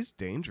 he's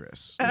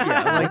dangerous.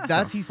 Yeah, like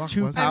that's he's fuck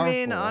too was powerful. I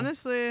mean,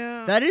 honestly,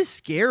 that is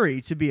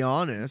scary to be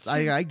honest.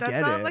 I that's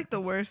get not it. like the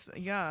worst.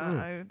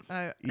 Yeah,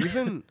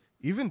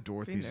 Even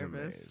Dorothy's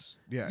nervous. amazed.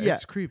 Yeah, Yeah.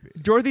 it's creepy.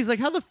 Dorothy's like,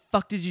 "How the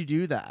fuck did you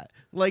do that?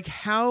 Like,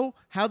 how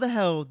the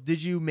hell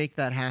did you make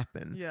that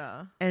happen?"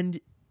 yeah. And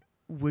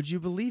would you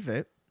believe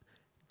it?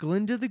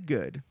 Glinda the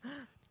Good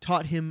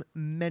taught him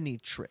many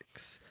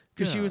tricks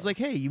because she was Yeah. like,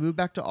 "Hey, you moved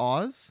back to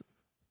Oz.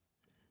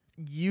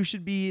 You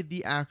should be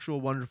the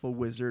actual wonderful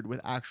wizard with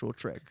actual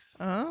tricks."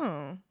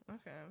 Oh,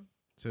 okay.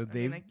 So I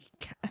they've mean,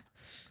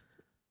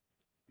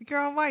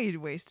 girl, why are you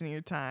wasting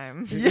your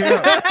time?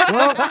 yeah.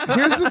 Well,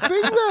 here's the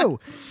thing though.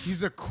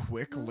 He's a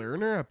quick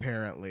learner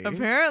apparently.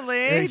 Apparently,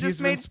 Yeah, he he's just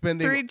been made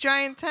spending- 3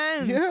 giant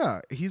tents.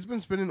 Yeah, he's been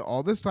spending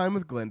all this time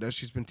with Glinda.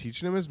 She's been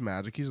teaching him his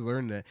magic. He's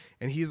learned it,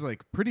 and he's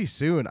like, "Pretty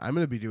soon, I'm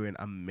gonna be doing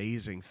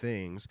amazing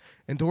things."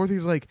 And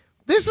Dorothy's like,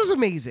 "This is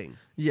amazing.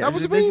 Yeah, that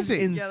was this is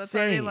amazing." Yeah, that's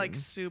already insane. like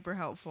super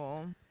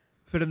helpful.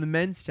 But in the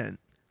men's tent,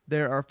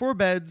 there are 4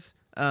 beds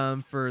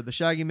for the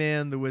Shaggy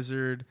Man, the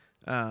Wizard,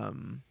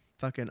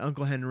 fucking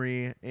Uncle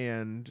Henry,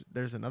 and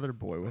there's another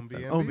boy with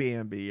them.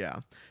 Omby-Amby? Omby-Amby,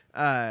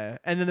 yeah.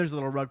 And then there's a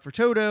little rug for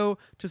Toto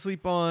to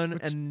sleep on,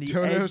 Which and the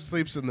Toto egg-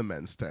 sleeps in the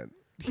men's tent.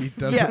 He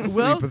doesn't Yeah, sleep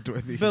well, with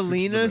Dorothy. He sleeps in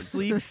the Belina men's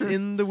sleeps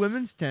in the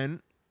women's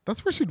tent.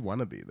 That's where she'd want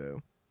to be,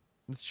 though.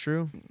 That's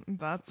true.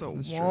 That's a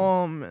That's true.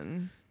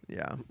 woman.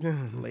 Yeah,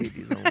 and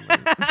ladies only.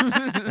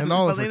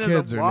 all of her Belina's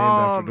kids a are named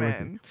after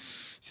Dorothy. woman.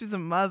 She's a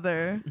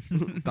mother.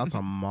 That's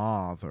a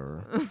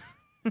mother.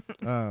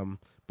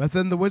 But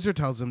then the wizard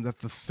tells him that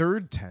the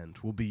 3rd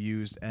tent will be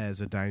used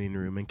as a dining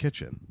room and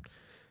kitchen.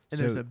 And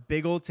So- there's a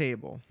big old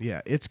table.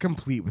 Yeah, it's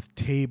complete with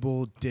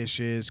table,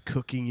 dishes,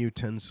 cooking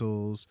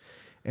utensils.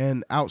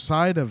 And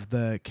outside of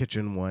the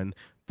kitchen one,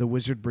 the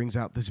wizard brings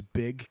out this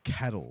big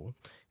kettle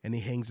and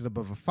he hangs it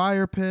above a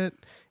fire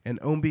pit. And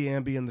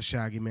Omby-Amby and the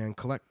Shaggy Man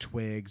collect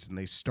twigs and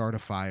they start a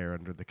fire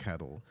under the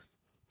kettle.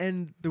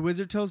 And the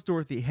wizard tells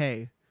Dorothy,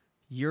 "Hey,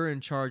 you're in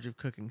charge of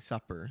cooking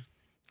supper.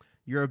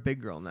 You're a big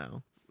girl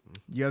now.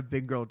 You have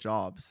big girl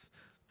jobs."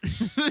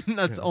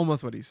 That's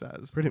almost what he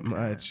says. Pretty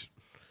much.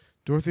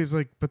 Dorothy's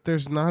like, "But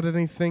there's not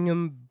anything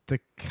in the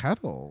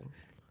kettle."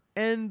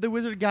 And the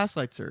wizard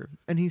gaslights her.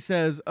 And he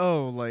says,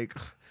 "Oh, like,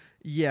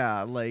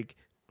 yeah, like,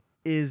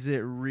 is it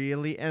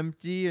really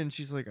empty?" And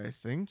she's like, "I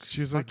think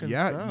She's like, fucking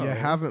 "Yeah, so." you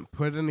haven't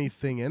put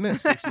anything in it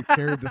since you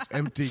carried this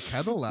empty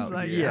kettle out He's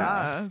like, here."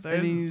 yeah,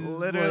 there's he's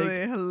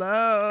literally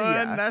hello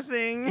Yeah. and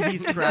nothing. He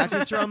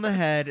scratches her on the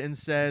head and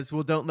says,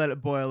 "Well, don't let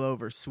it boil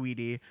over,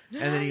 sweetie."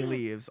 And then he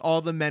leaves.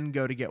 All the men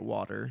go to get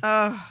water.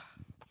 Ugh.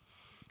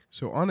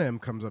 So On-M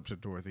comes up to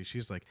Dorothy.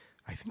 She's like,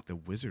 "I think the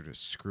wizard is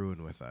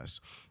screwing with us.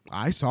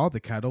 I saw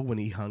the kettle when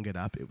he hung it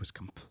up. It was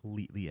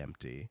completely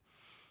empty."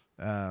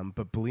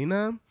 But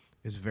Belina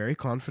is very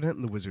confident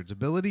in the wizard's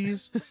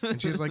abilities. And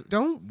she's like,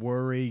 "Don't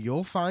worry.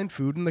 You'll find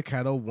food in the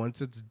kettle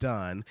once it's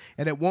done.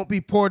 And it won't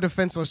be poor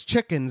defenseless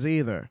chickens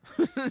either."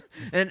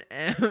 And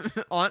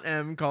Aunt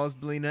M calls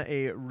Belina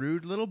a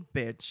rude little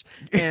bitch.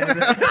 And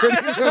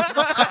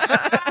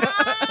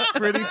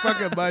Pretty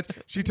fucking much.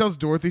 She tells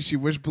Dorothy she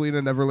wished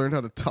Belina never learned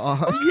how to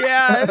talk.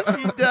 yeah,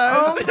 she does.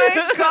 Oh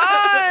my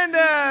god!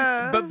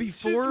 But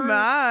She's before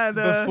mad.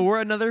 before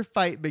another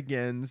fight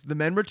begins, the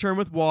men return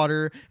with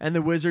water, and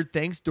the wizard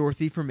thanks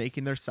Dorothy for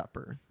making their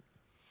supper.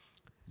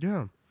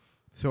 Yeah.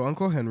 So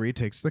Uncle Henry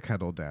takes the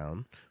kettle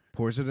down,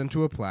 pours it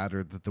into a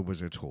platter that the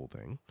wizard's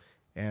holding,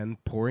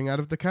 and pouring out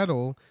of the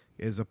kettle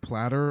is a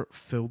platter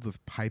filled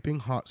with piping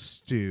hot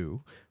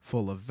stew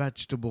full of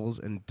vegetables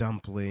and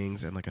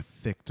dumplings and like a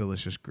thick,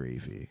 delicious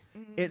gravy.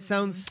 It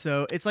sounds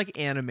so. It's like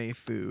anime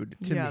food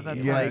to Yeah, me. that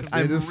Yes, sounds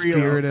I'm it is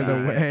really spirited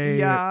excited. away.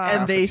 Yeah.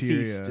 And they cafeteria.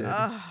 feasted.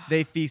 Ugh.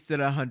 They feasted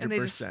 100%. And they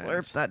just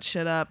slurp that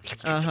shit up.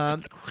 Uh-huh.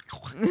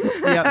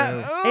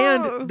 Yep. Ooh.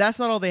 And that's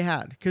not all they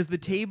had, because the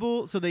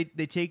table, so they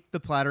take the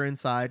platter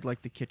inside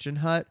like the kitchen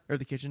hut or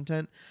the kitchen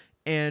tent,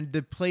 and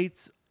the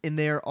plates in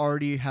there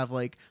already have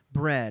like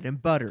bread and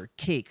butter,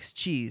 cakes,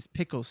 cheese,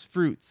 pickles,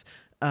 fruits,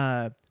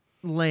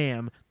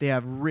 lamb. They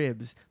have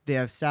ribs. They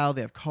have salad.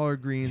 They have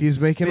collard greens.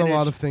 He's making a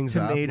lot spinach, of things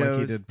tomatoes. up like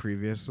he did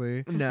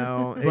previously.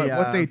 No, But yeah.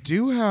 what they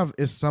do have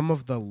is some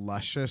of the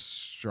luscious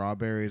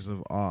strawberries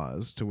of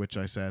Oz, to which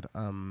I said,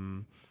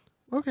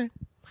 okay.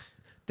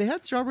 They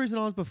had strawberries and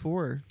all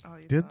before, Oh,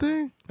 you Did thought.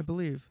 they? I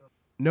believe.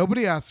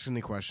 Nobody asks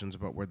any questions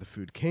about where the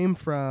food came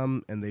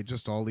from, and they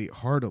just all eat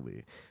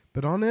heartily.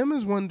 But Aunt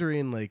is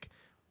wondering, like,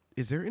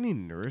 is there any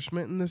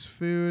nourishment in this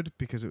food?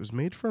 Because it was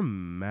made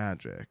from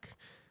magic.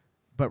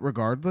 But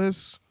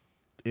regardless,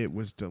 it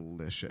was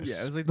delicious.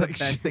 Yeah, it was like the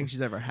best thing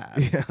she's ever had.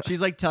 Yeah.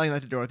 She's like telling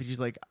that to Dorothy. She's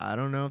like, I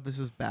don't know if this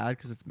is bad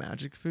because it's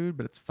magic food,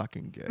 but it's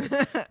fucking good.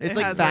 It's It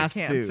like has, fast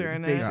cancer food.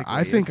 in it. Yeah, Basically.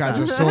 I think It's I fast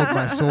just food. sold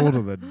my soul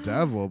to the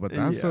devil, but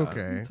that's Yeah.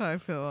 okay. That's how I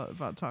feel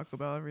about Taco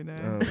Bell every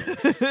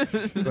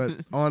day.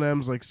 But Aunt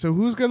Em's like, so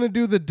who's going to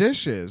do the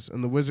dishes?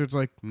 And the wizard's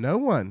like, no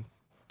one.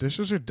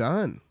 Dishes are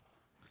done.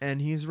 And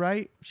he's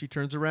right. She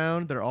turns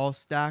around. They're all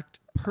stacked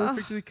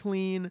perfectly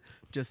clean,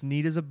 just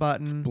neat as a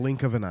button.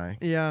 Blink of an eye.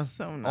 Yeah.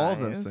 So nice. all of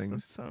those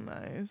things. That's so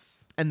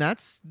nice. And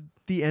that's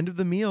the end of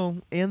the meal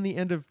and the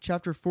end of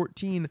chapter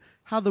 14,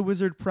 how the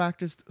wizard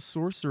practiced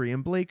sorcery.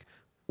 And Blake,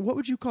 what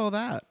would you call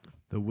that?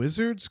 The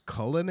wizard's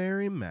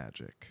culinary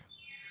magic.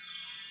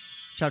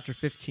 Chapter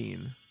 15,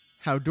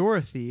 how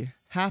Dorothy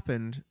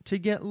happened to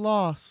get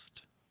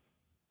lost.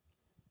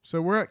 So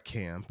we're at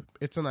camp.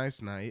 It's a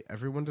nice night.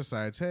 Everyone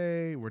decides,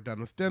 hey, we're done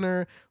with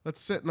dinner.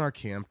 Let's sit in our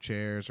camp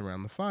chairs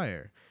around the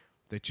fire.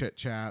 They chit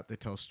chat, they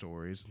tell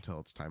stories until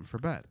it's time for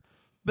bed.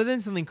 But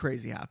then something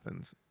crazy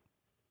happens.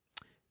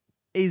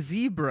 A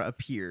zebra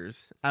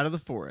appears out of the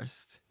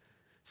forest.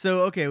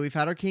 So, okay, we've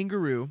had our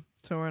kangaroo,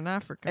 So we're in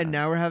Africa. and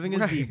now we're having a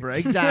Right. zebra.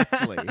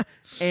 Exactly.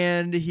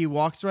 And he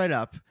walks right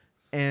up,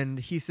 and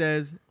he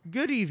says,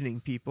 "Good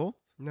evening, people."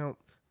 Now,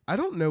 I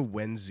don't know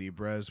when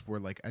zebras were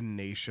like a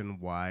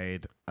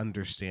nationwide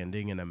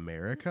understanding in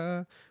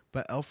America,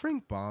 but L.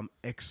 Frank Baum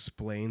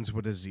explains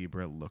what a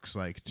zebra looks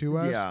like to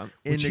us. Yeah,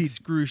 in which he-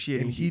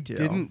 excruciating And he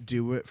detail. didn't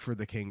do it for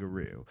the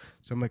kangaroo.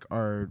 So I'm like,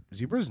 are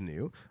zebras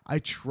new? I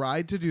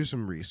tried to do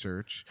some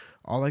research.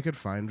 All I could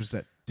find was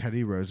that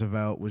Teddy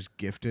Roosevelt was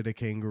gifted a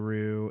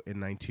kangaroo in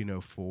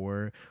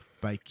 1904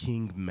 by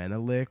King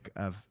Menelik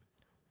of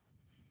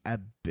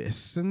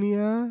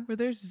Abyssinia. Were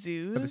there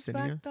zoos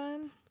Abyssinia? back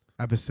then?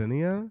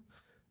 Abyssinia.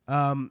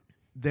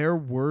 There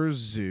were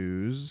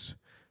zoos,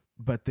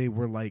 but they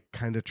were like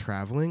kind of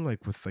traveling,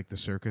 like with like the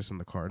circus and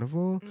the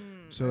carnival.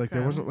 So like there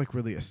okay. wasn't like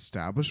really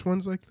established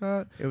ones like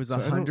that. It was So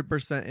I don't-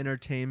 100%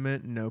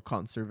 entertainment, no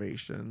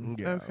conservation.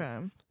 Yeah. Okay.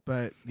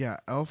 But yeah,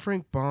 L.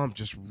 Frank Baum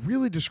just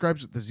really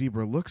describes what the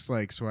zebra looks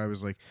like. So I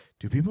was like,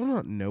 do people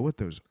not know what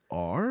those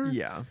are?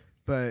 Yeah.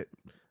 But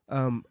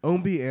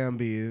Ombi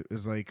Ambi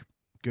is like,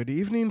 good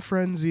evening,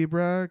 friend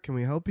zebra. Can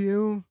we help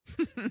you?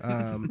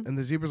 And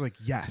the zebra's like,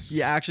 yes.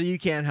 Yeah, actually, you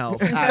can't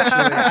help.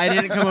 Actually, I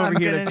didn't come over I'm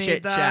here gonna to need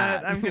chit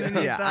chat. that. I'm gonna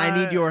need yeah, I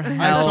need that. your I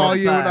help. saw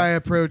you and I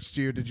approached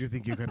you. Did you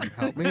think you couldn't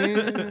help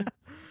me?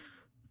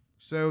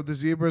 So the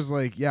zebra's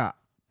like, yeah,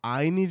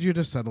 I need you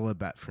to settle a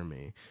bet for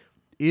me.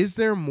 Is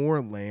there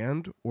more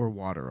land or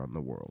water on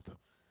the world?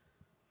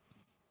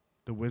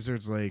 The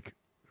wizard's like,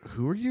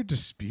 who are you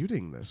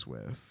disputing this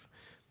with?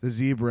 The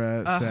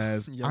zebra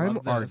says, you I'm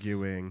love this.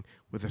 arguing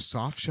with a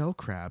soft shell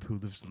crab who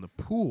lives in the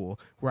pool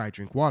where I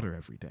drink water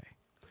every day.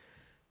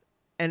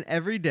 And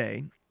every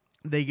day,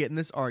 they get in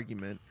this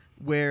argument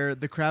where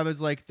the crab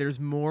is like, "There's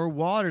more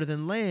water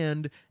than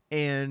land,"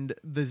 and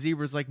the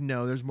zebra's like,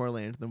 "No, there's more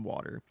land than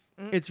water."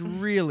 It's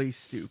really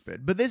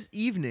stupid. But this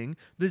evening,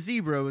 the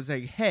zebra was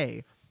like,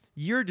 "Hey,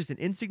 you're just an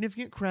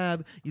insignificant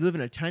crab. You live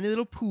in a tiny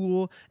little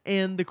pool."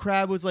 And the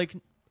crab was like,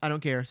 "I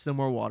don't care. Still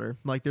more water.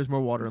 Like, there's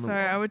more water in the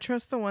Sorry, world." I would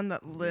trust the one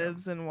that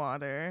lives in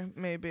water,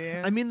 maybe.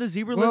 I mean, the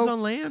zebra Well, lives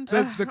on land.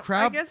 The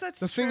crab. I guess that's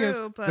the thing is,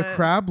 true, the but-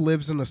 crab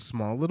lives in a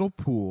small little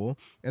pool,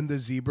 and the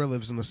zebra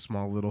lives in a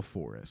small little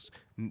forest.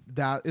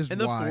 That is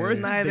And the why forest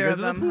is Neither bigger of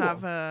than the them pool.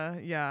 have a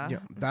Yeah,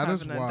 that have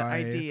is an why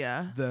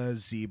idea. the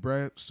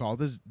zebra saw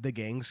the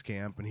gang's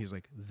camp, and he's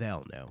like,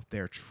 "They'll know.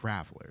 They're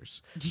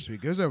travelers." So he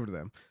goes over to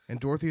them, and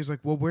Dorothy is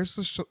like, "Well, where's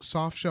the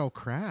soft shell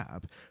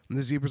crab?" And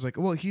the zebra's like,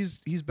 "Well, he's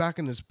back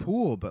in his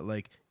pool, but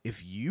like,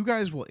 if you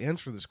guys will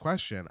answer this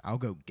question, I'll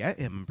go get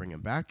him and bring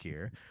him back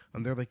here."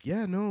 And they're like,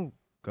 "Yeah, no,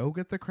 go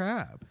get the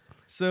crab."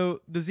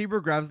 So the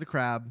zebra grabs the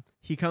crab.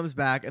 He comes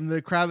back, and the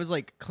crab is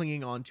like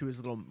clinging onto his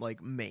little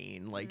like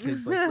mane, like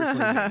his like bristly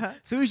mane.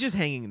 So he's just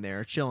hanging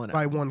there, chilling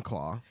By out. one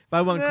claw.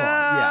 By one claw.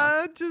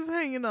 Yeah, Just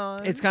hanging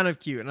on. it's kind of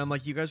cute, and I'm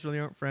like, you guys really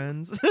aren't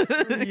friends.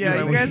 Yeah,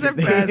 you Like, guys are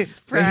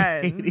best They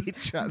hate friends.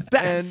 each other.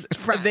 And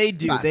they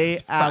do. Best They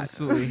friends.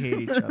 absolutely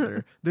hate each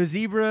other. The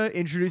zebra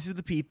introduces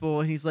the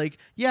people, and he's like,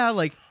 "Yeah,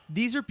 like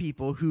these are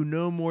people who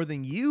know more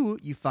than you,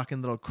 you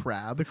fucking little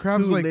crab. The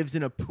crab's who like- lives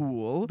in a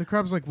pool." The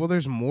crab's like, well,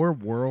 there's more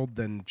world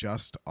than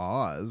just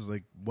Oz.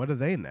 Like, what do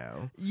they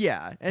know?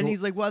 Yeah, and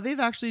he's like, "Well, they've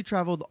actually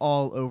traveled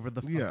all over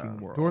the fucking Yeah.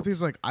 world."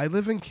 Dorothy's like, I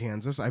live in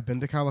Kansas. I've been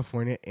to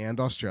California and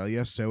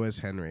Australia. So has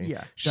Henry.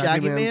 yeah, Shaggy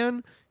Shaggy Man-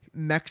 Man,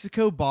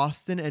 Mexico,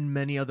 Boston, and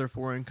many other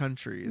foreign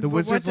countries. The But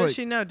wizard's what does like-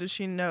 she know? Does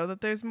she know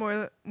that there's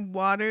more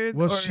water?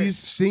 Well, or- she's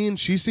seen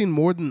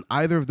more than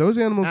either of those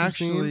animals have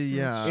Actually, seen.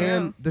 yeah. Yeah.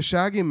 And the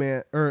Shaggy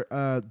Man or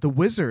the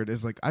wizard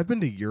is like, I've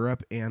been to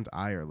Europe and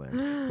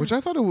Ireland, which I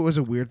thought it was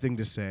a weird thing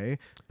to say,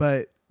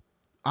 but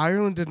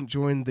Ireland didn't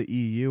join the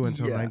EU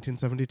until Yeah.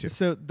 1972.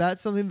 So that's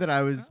something that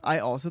I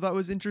also thought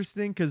was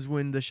interesting, because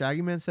when the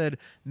Shaggy Man said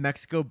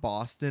Mexico,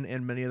 Boston,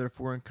 and many other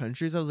foreign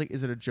countries, I was like,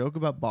 is it a joke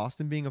about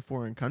Boston being a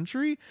foreign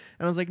country?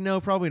 And I was like,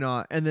 no, probably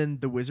not. And then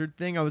the wizard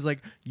thing, I was like,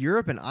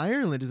 Europe and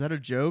Ireland, is that a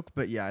joke?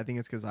 But yeah, I think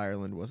it's because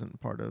Ireland wasn't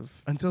part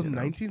of Until you know.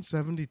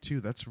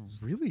 1972. That's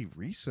really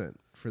recent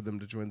for them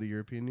to join the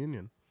European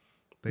Union.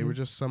 They were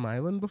just some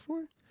island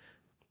before?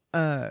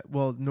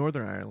 Well,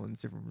 Northern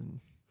Ireland's different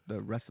from the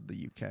rest of the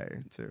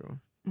UK too.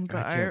 The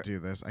I can't do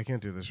this. I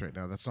can't do this right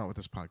now. That's not what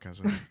this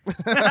podcast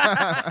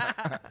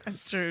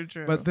is. True,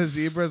 true. But the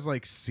zebra's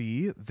like,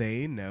 see,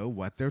 they know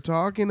what they're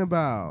talking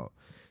about.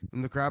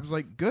 And the crab's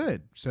like,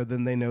 good. So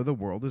then they know the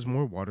world is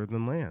more water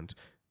than land.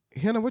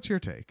 Hannah, what's your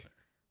take?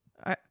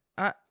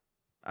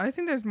 I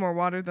think there's more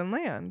water than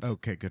land.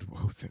 Okay, good.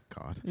 Oh, thank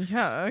God.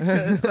 Yeah,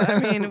 because I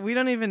mean, we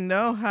don't even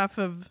know half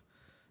of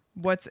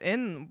what's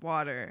in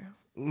water.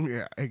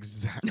 Yeah,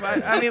 exactly.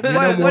 But, I mean, We know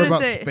what more is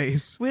about it?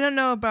 space. We don't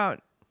know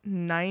about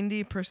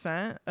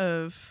 90%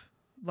 of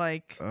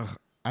like. Ugh,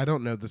 I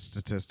don't know the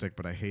statistic,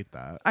 but I hate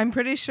that. I'm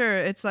pretty sure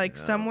it's like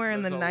Yeah, somewhere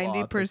in the there's a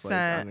lot that's,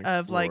 90%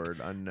 of like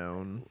unexplored,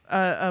 unknown.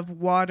 of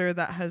water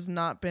that has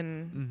not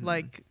been Mhm.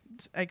 like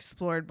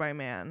explored by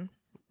man,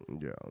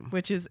 Yeah.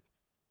 which is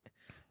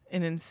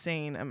an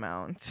insane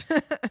amount.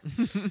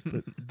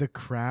 But the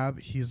crab,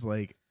 he's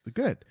like,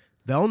 good.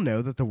 They'll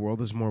know that the world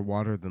is more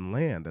water than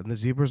land. And the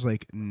zebra's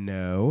like,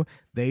 no,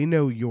 they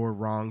know you're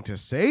wrong to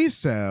say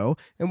so,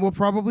 and will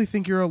probably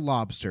think you're a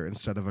lobster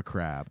instead of a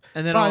crab.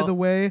 And then By I'll- the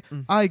way,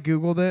 Mm. I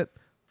Googled it.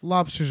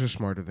 Lobsters are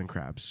smarter than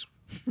crabs.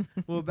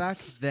 Well, back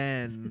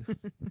then,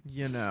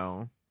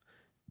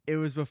 it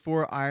was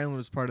before Ireland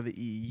was part of the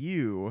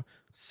EU,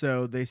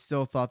 so they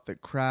still thought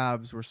that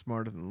crabs were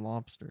smarter than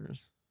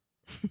lobsters.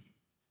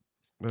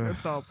 Ugh.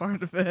 That's all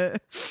part of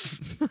it.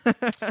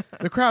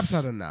 The crab's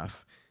had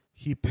enough.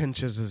 He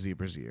pinches the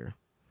zebra's ear.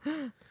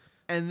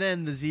 And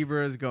then the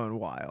zebra is going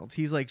wild.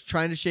 He's like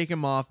trying to shake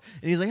him off,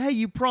 and he's like, "Hey,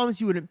 you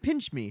promised you wouldn't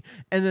pinch me."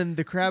 And then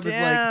the crab is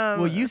like, Damn.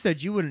 "Well, you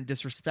said you wouldn't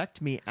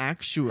disrespect me,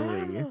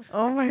 actually."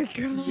 Oh my god.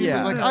 Zebra's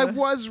Yeah. like, I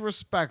was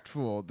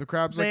respectful. The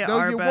crab's They like, no,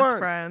 are you best weren't.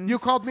 friends. You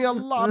called me a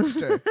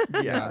lobster.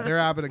 Yeah. They're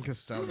Abbott and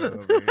Costello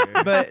over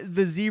here. But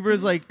the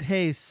zebra's like,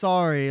 "Hey,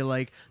 sorry,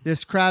 like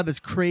this crab is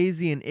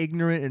crazy and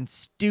ignorant and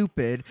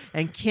stupid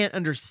and can't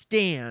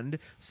understand.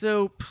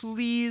 So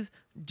please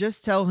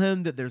just tell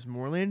him that there's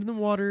more land than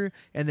water,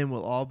 and then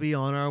we'll all be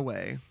on our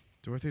way."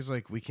 Dorothy's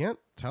like, we can't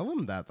tell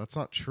him that. That's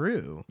not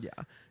true. Yeah.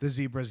 The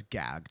zebra's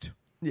gagged.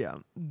 Yeah.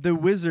 The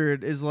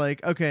wizard is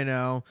like, "Okay,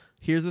 now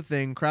here's the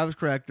thing. Crab's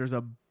correct. There's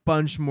a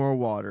bunch more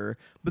water."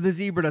 But the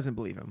zebra doesn't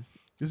believe him.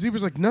 The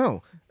zebra's like,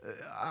 no,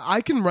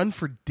 I can run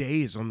for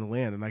days on the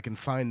land and I can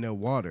find no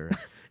water.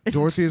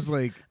 Dorothy's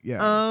like,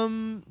 yeah.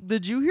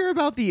 Did you hear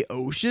about the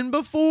ocean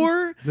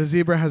before? The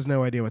zebra has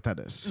no idea what that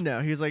is. No,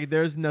 he's like,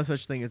 there's no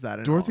such thing as that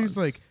in Dorothy's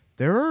Oz. like,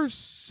 there are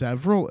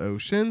several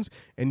oceans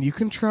and you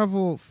can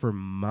travel for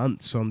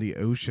months on the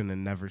ocean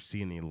and never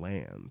see any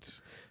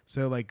land.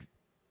 So, like,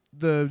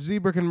 the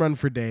zebra can run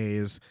for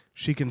days.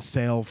 She can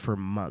sail for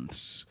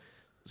months.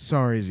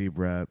 Sorry,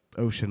 zebra.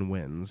 Ocean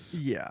wins.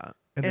 yeah.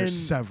 And there's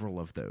several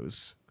of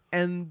those.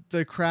 And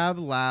the crab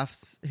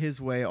laughs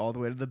his way all the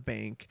way to the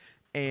bank,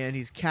 and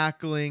he's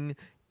cackling,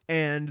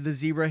 and the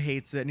zebra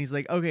hates it, and he's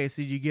like, "Okay,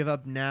 so you give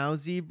up now,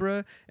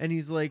 zebra?" And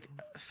he's like,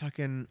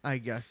 "Fucking, I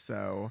guess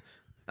so.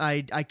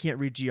 I can't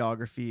read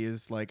geography.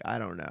 Is like, I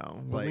don't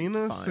know." Like,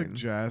 Melina fine.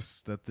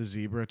 suggests that the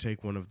zebra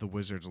take one of the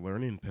wizard's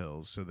learning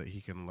pills so that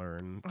he can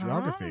learn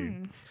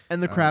geography.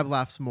 And the crab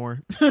laughs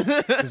more.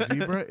 The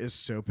zebra is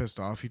so pissed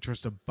off, he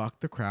tries to buck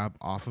the crab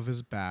off of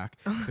his back.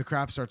 The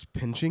crab starts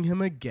pinching him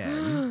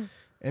again.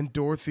 And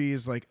Dorothy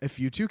is like, if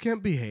you two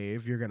can't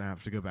behave, you're going to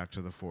have to go back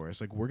to the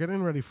forest. Like, we're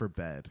getting ready for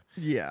bed.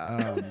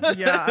 Yeah.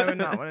 Yeah, I would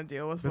not want to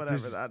deal with But whatever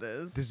this- that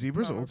is. The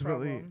zebra's Not a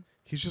ultimately, problem.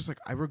 he's just like,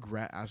 I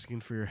regret asking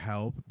for your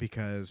help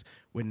because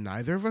when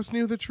neither of us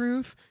knew the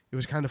truth, it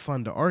was kind of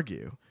fun to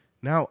argue.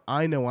 Now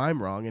I know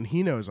I'm wrong, and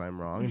he knows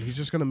I'm wrong, and he's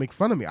just gonna make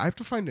fun of me. I have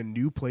to find a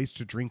new place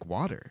to drink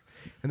water.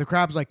 And the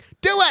crab's like,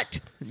 "Do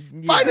it!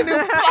 Find a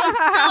new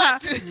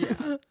place.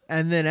 Do it!"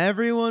 And then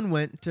everyone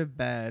went to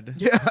bed.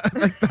 Yeah,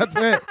 like, that's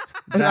it.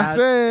 And that's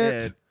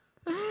it.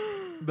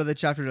 But the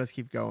chapter does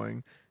keep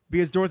going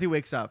because Dorothy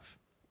wakes up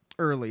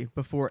early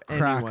before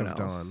Crack anyone of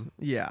else. dawn.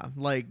 Yeah,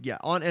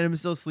 Aunt Em's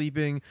still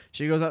sleeping.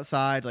 She goes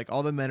outside. Like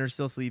all the men are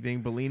still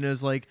sleeping.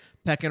 Belina's like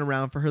pecking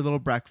around for her little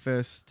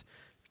breakfast,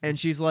 and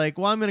she's like,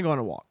 "Well, I'm gonna go on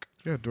a walk."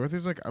 Yeah,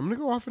 Dorothy's like, I'm gonna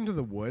go off into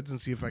the woods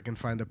and see if I can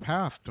find a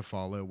path to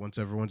follow once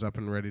everyone's up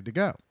and ready to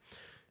go.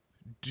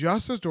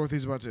 Just as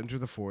Dorothy's about to enter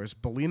the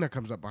forest, Belina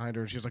comes up behind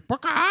her and she's like,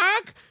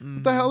 "Bakak!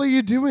 What the hell are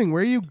you doing?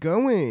 Where are you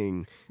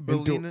going?" And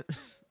Belina.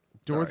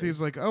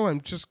 Dorothy's like, "Oh,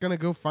 I'm just gonna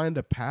go find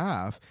a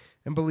path."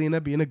 And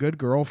Belina, being a good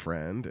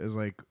girlfriend, is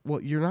like,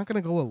 "Well, you're not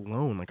gonna go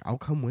alone. Like, I'll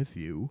come with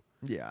you."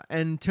 Yeah,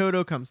 and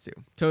Toto comes too.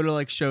 Toto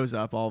like shows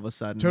up all of a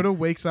sudden. Toto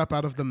wakes up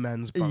out of the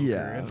men's bunker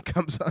Yeah. and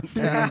comes on And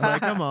down. he's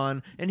like, "Come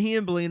on!" And he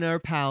and Belina are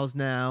pals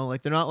now.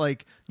 Like they're not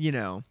like they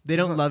don't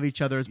not- love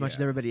each other as much as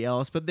yeah. everybody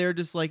else, but they're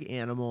just like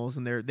animals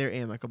and they're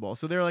amicable.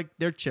 So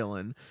they're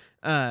chilling.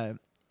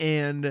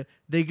 And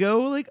they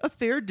go like a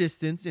fair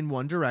distance in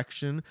one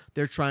direction.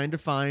 They're trying to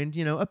find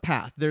a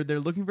path. They're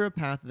looking for a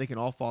path that they can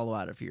all follow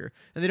out of here,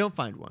 and they don't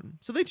find one.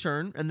 So they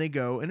turn and they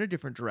go in a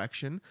different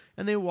direction,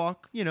 and they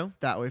walk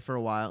that way for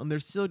a while, and they're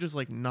still just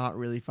like not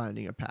really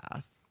finding a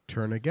path.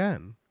 Turn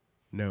again,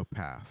 no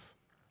path.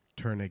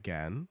 Turn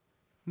again,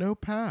 no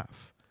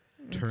path.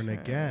 Turn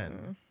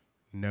again,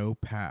 no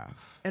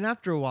path. And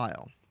after a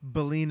while,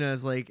 Belina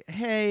is like,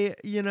 "Hey,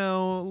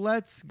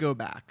 let's go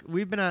back.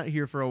 We've been out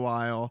here for a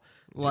while.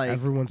 Like,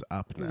 Everyone's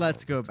up now.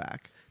 let's go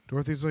back."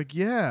 Dorothy's like,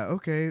 "Yeah,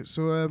 okay.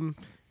 So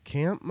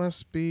camp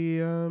must be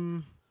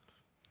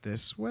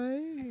this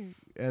way."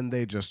 And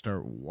they just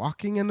start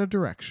walking in a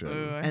direction.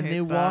 And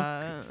they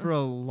walk for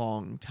a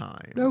long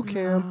time. No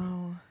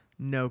camp.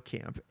 No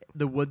camp.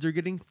 The woods are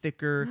getting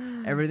thicker.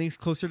 Everything's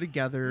closer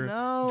together.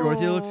 No.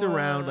 Dorothy looks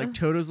around. Like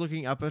Toto's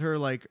looking up at her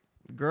like,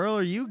 "Girl,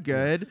 are you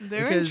good?"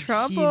 They're in Because he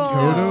trouble.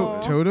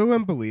 knows. Toto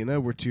and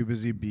Belina were too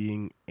busy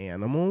being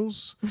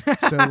animals.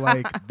 So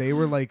like they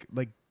were like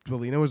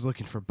Belina was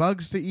looking for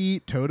bugs to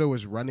eat. Toto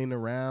was running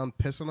around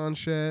pissing on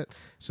shit.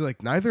 So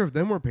like neither of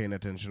them were paying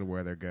attention to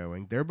where they're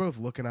going. They're both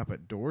looking up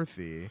at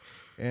Dorothy,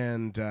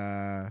 and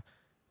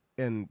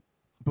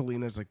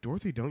Belina's like,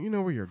 "Dorothy, don't you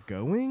know where you're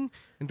going?"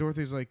 And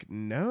Dorothy's like,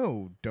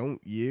 "No,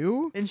 don't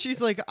you?" And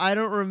she's like, "I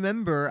don't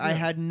remember. I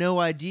had no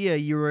idea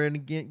you were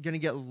gonna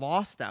get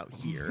lost out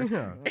here."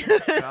 Yeah.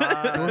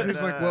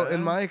 Dorothy's like, "Well,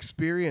 in my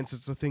experience,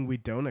 it's the thing we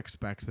don't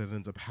expect that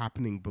ends up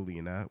happening,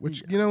 Belina."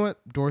 Which, you know what,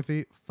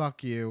 Dorothy,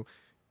 fuck you.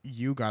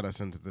 You got us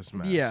into this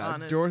mess. Yeah,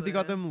 Honestly. Dorothy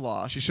got them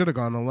lost. She should have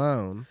gone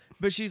alone.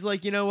 But she's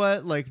like, "You know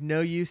what? Like,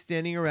 no use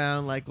standing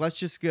around. Like, let's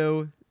just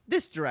go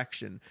this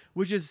direction,"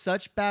 which is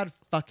such bad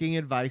fucking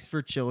advice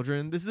for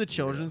children. This is a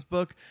children's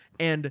book,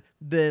 and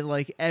then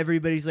like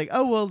everybody's like,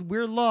 "Oh well,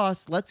 we're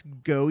lost. Let's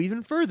go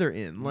even further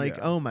in." Like,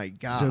 Yeah. oh my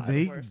god. So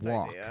they Worst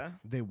walk. idea.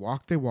 They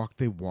walk. They walk.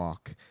 They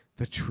walk.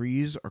 The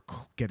trees are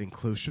getting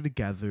closer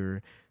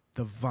together.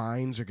 The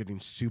vines are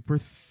getting super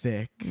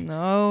thick.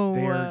 No.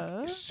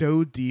 They're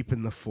so deep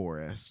in the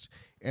forest.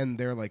 And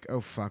they're like,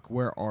 "Oh, fuck,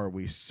 where are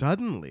we?"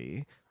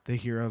 Suddenly, they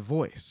hear a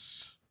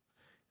voice.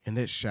 And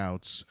it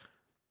shouts,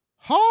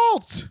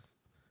 "Halt!"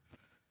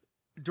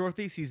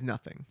 Dorothy sees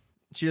nothing.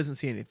 She doesn't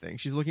see anything.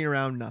 She's looking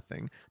around,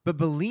 nothing. But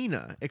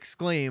Belina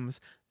exclaims,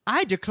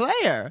 "I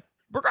declare!"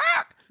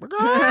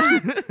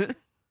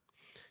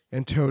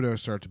 And Toto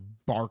starts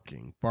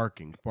barking,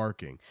 barking,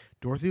 barking.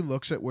 Dorothy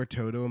looks at where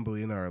Toto and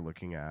Belina are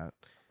looking at.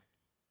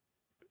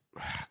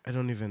 I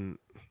don't even...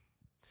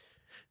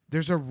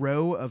 There's a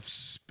row of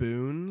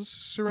spoons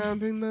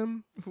surrounding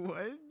them.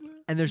 What?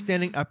 And they're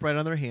standing upright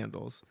on their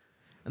handles.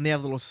 And they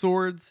have little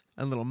swords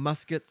and little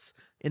muskets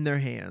in their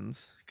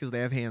hands, because they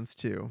have hands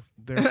too.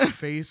 Their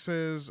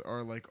faces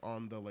are like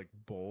on the like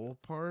bowl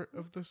part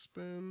of the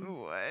spoon.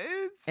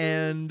 What?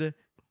 And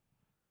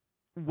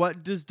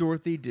what does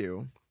Dorothy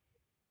do?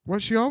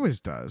 What she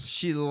always does.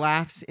 She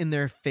laughs in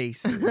their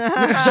faces.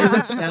 She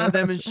looks down at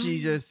them and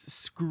she just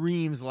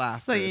screams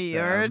laughter. So at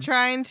you're them.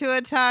 trying to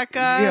attack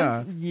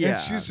Yeah. us? Yeah. And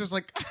she's just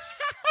like,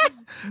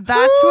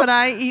 That's what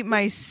I eat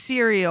my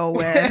cereal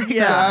with.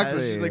 Yeah,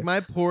 Exactly. she's like,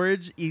 "My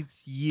porridge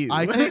eats you."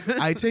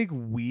 I take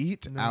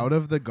wheat out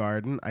of the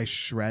garden, I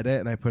shred it,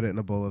 and I put it in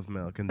a bowl of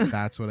milk, and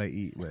that's what I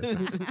eat with.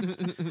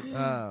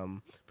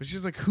 But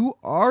she's like, "Who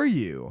are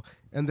you?"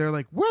 And they're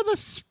like, "We're the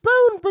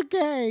Spoon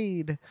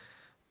Brigade."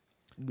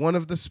 One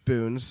of the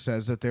spoons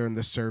says that they're in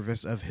the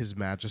service of His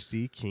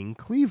Majesty King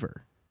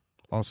Cleaver.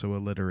 Also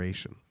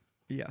alliteration.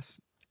 Yes.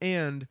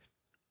 And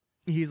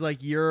he's like,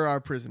 "You're our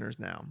prisoners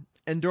now."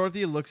 And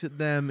Dorothy looks at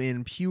them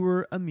in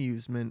pure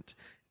amusement.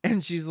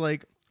 And she's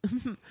like,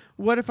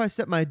 "What if I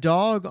set my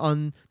dog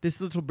on this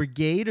little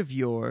brigade of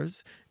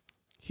yours?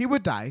 he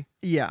would die.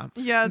 Yeah.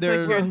 Yeah, it's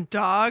They're- like your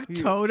dog,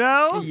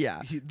 Toto.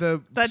 Yeah.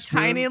 The That spoon-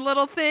 tiny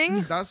little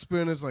thing. That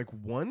spoon is like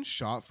one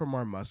shot from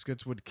our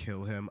muskets would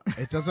kill him.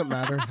 It doesn't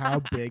matter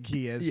how big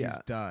he is, Yeah. he's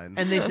done.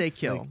 And they say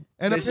kill. Like,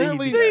 and They say he'd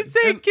apparently be They dead.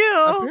 say and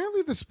kill.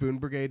 apparently the Spoon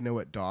Brigade know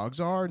what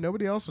dogs are.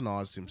 Nobody else in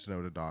Oz seems to know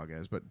what a dog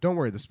is, but don't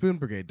worry, the Spoon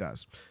Brigade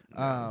does.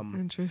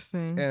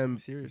 Interesting. And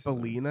Seriously.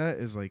 Belina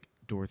is like,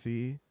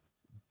 Dorothy,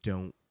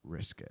 don't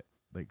risk it.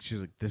 Like,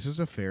 she's like, this is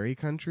a fairy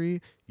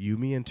country.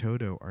 Yumi and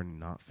Toto are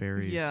not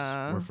fairies.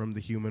 Yeah. We're from the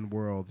human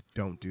world.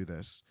 Don't do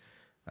this.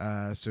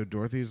 So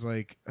Dorothy's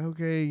like,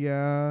 okay,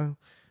 yeah,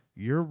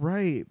 you're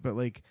right. But,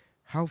 like,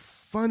 how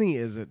funny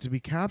is it to be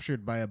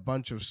captured by a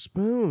bunch of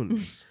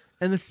spoons?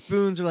 And the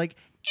spoons are like,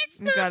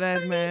 You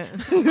gotta admit.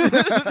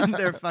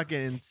 they're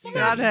fucking insane.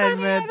 Gotta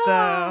admit,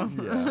 though.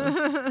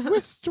 Yeah. We're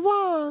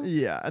strong.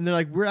 Yeah, and they're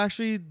like, we're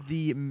actually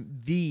the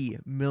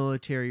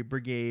military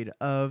brigade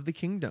of the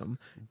kingdom.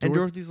 And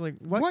Dorothy's like,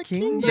 what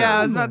kingdom? Yeah,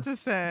 I was about to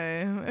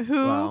say.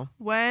 Who? Wow.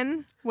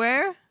 When?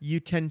 Where?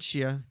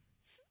 Utensia.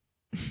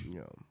 You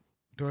know,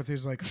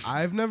 Dorothy's like,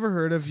 I've never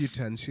heard of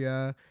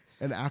Utensia,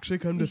 and actually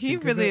come to He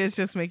think really of it, is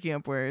just making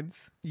up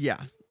words. Yeah,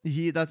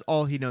 that's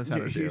all he knows how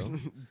to he's do.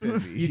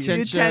 busy. Utensia.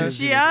 He's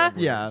busy making up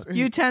Yeah. words.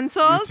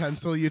 Utensils?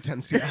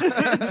 Utensia.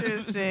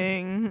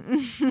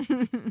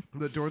 Interesting.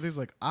 But Dorothy's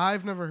like,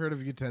 I've never heard of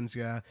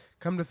Utensia.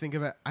 Come to think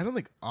of it, I don't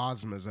think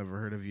Ozma's ever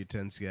heard of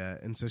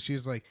Utensia. And so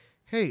she's like,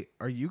 hey,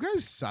 are you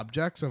guys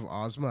subjects of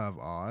Ozma of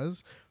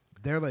Oz?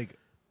 They're like,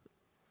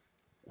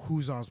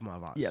 who's Ozma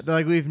of Oz? Yeah, they're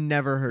like, we've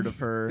never heard of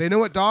her. They know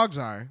what dogs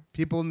are.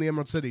 People in the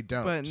Emerald City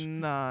don't. but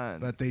not.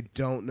 But they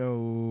don't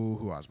know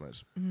who Ozma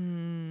is.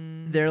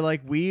 They're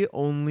like, we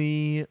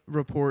only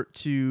report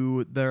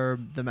to the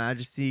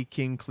Majesty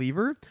King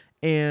Cleaver,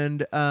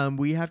 and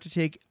we have to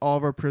take all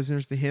of our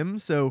prisoners to him.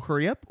 So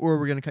hurry up, or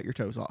we're gonna cut your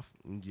toes off.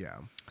 Yeah.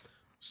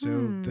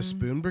 So the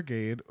Spoon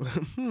Brigade.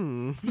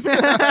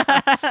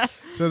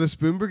 So the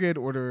Spoon Brigade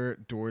order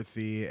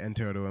Dorothy and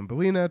Toto and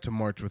Belina to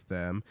march with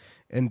them,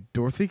 and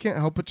Dorothy can't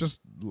help but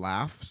just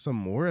laugh some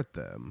more at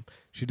them.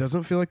 She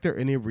doesn't feel like they're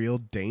any real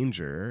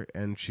danger,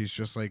 and she's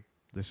just like,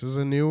 "This is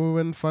a new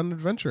and fun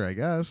adventure, I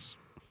guess."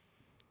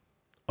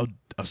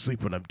 I'll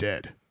sleep when I'm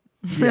dead.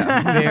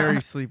 Yeah,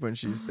 Mary sleep when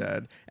she's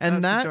dead, and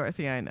That's that the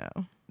Dorothy I know.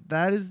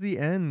 that is the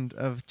end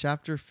of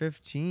chapter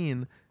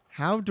 15.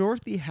 How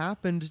Dorothy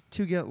happened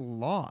to get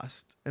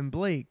lost. And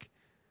Blake,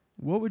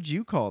 what would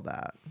you call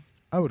that?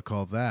 I would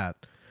call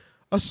that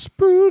a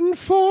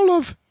spoonful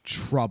of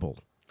trouble.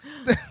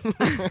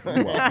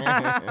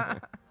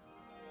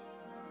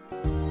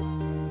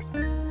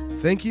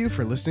 Thank you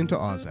for listening to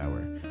Oz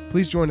Hour.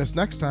 Please join us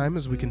next time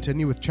as we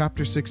continue with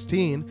Chapter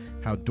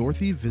 16, How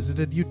Dorothy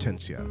Visited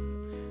Utensia.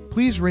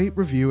 Please rate,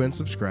 review, and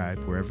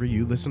subscribe wherever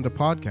you listen to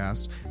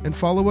podcasts, and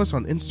follow us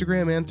on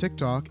Instagram and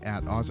TikTok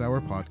at Oz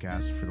Hour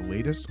Podcast for the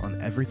latest on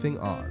everything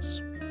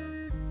Oz.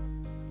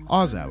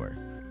 Oz Hour,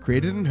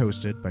 created and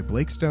hosted by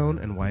Blake Stone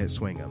and Wyatt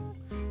Swingham.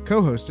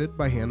 Co-hosted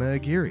by Hannah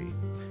Aguirre.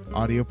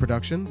 Audio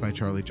production by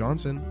Charlie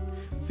Johnson.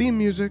 Theme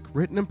music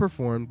written and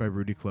performed by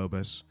Rudy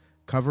Klobus.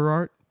 Cover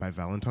art by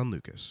Valentin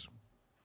Lucas.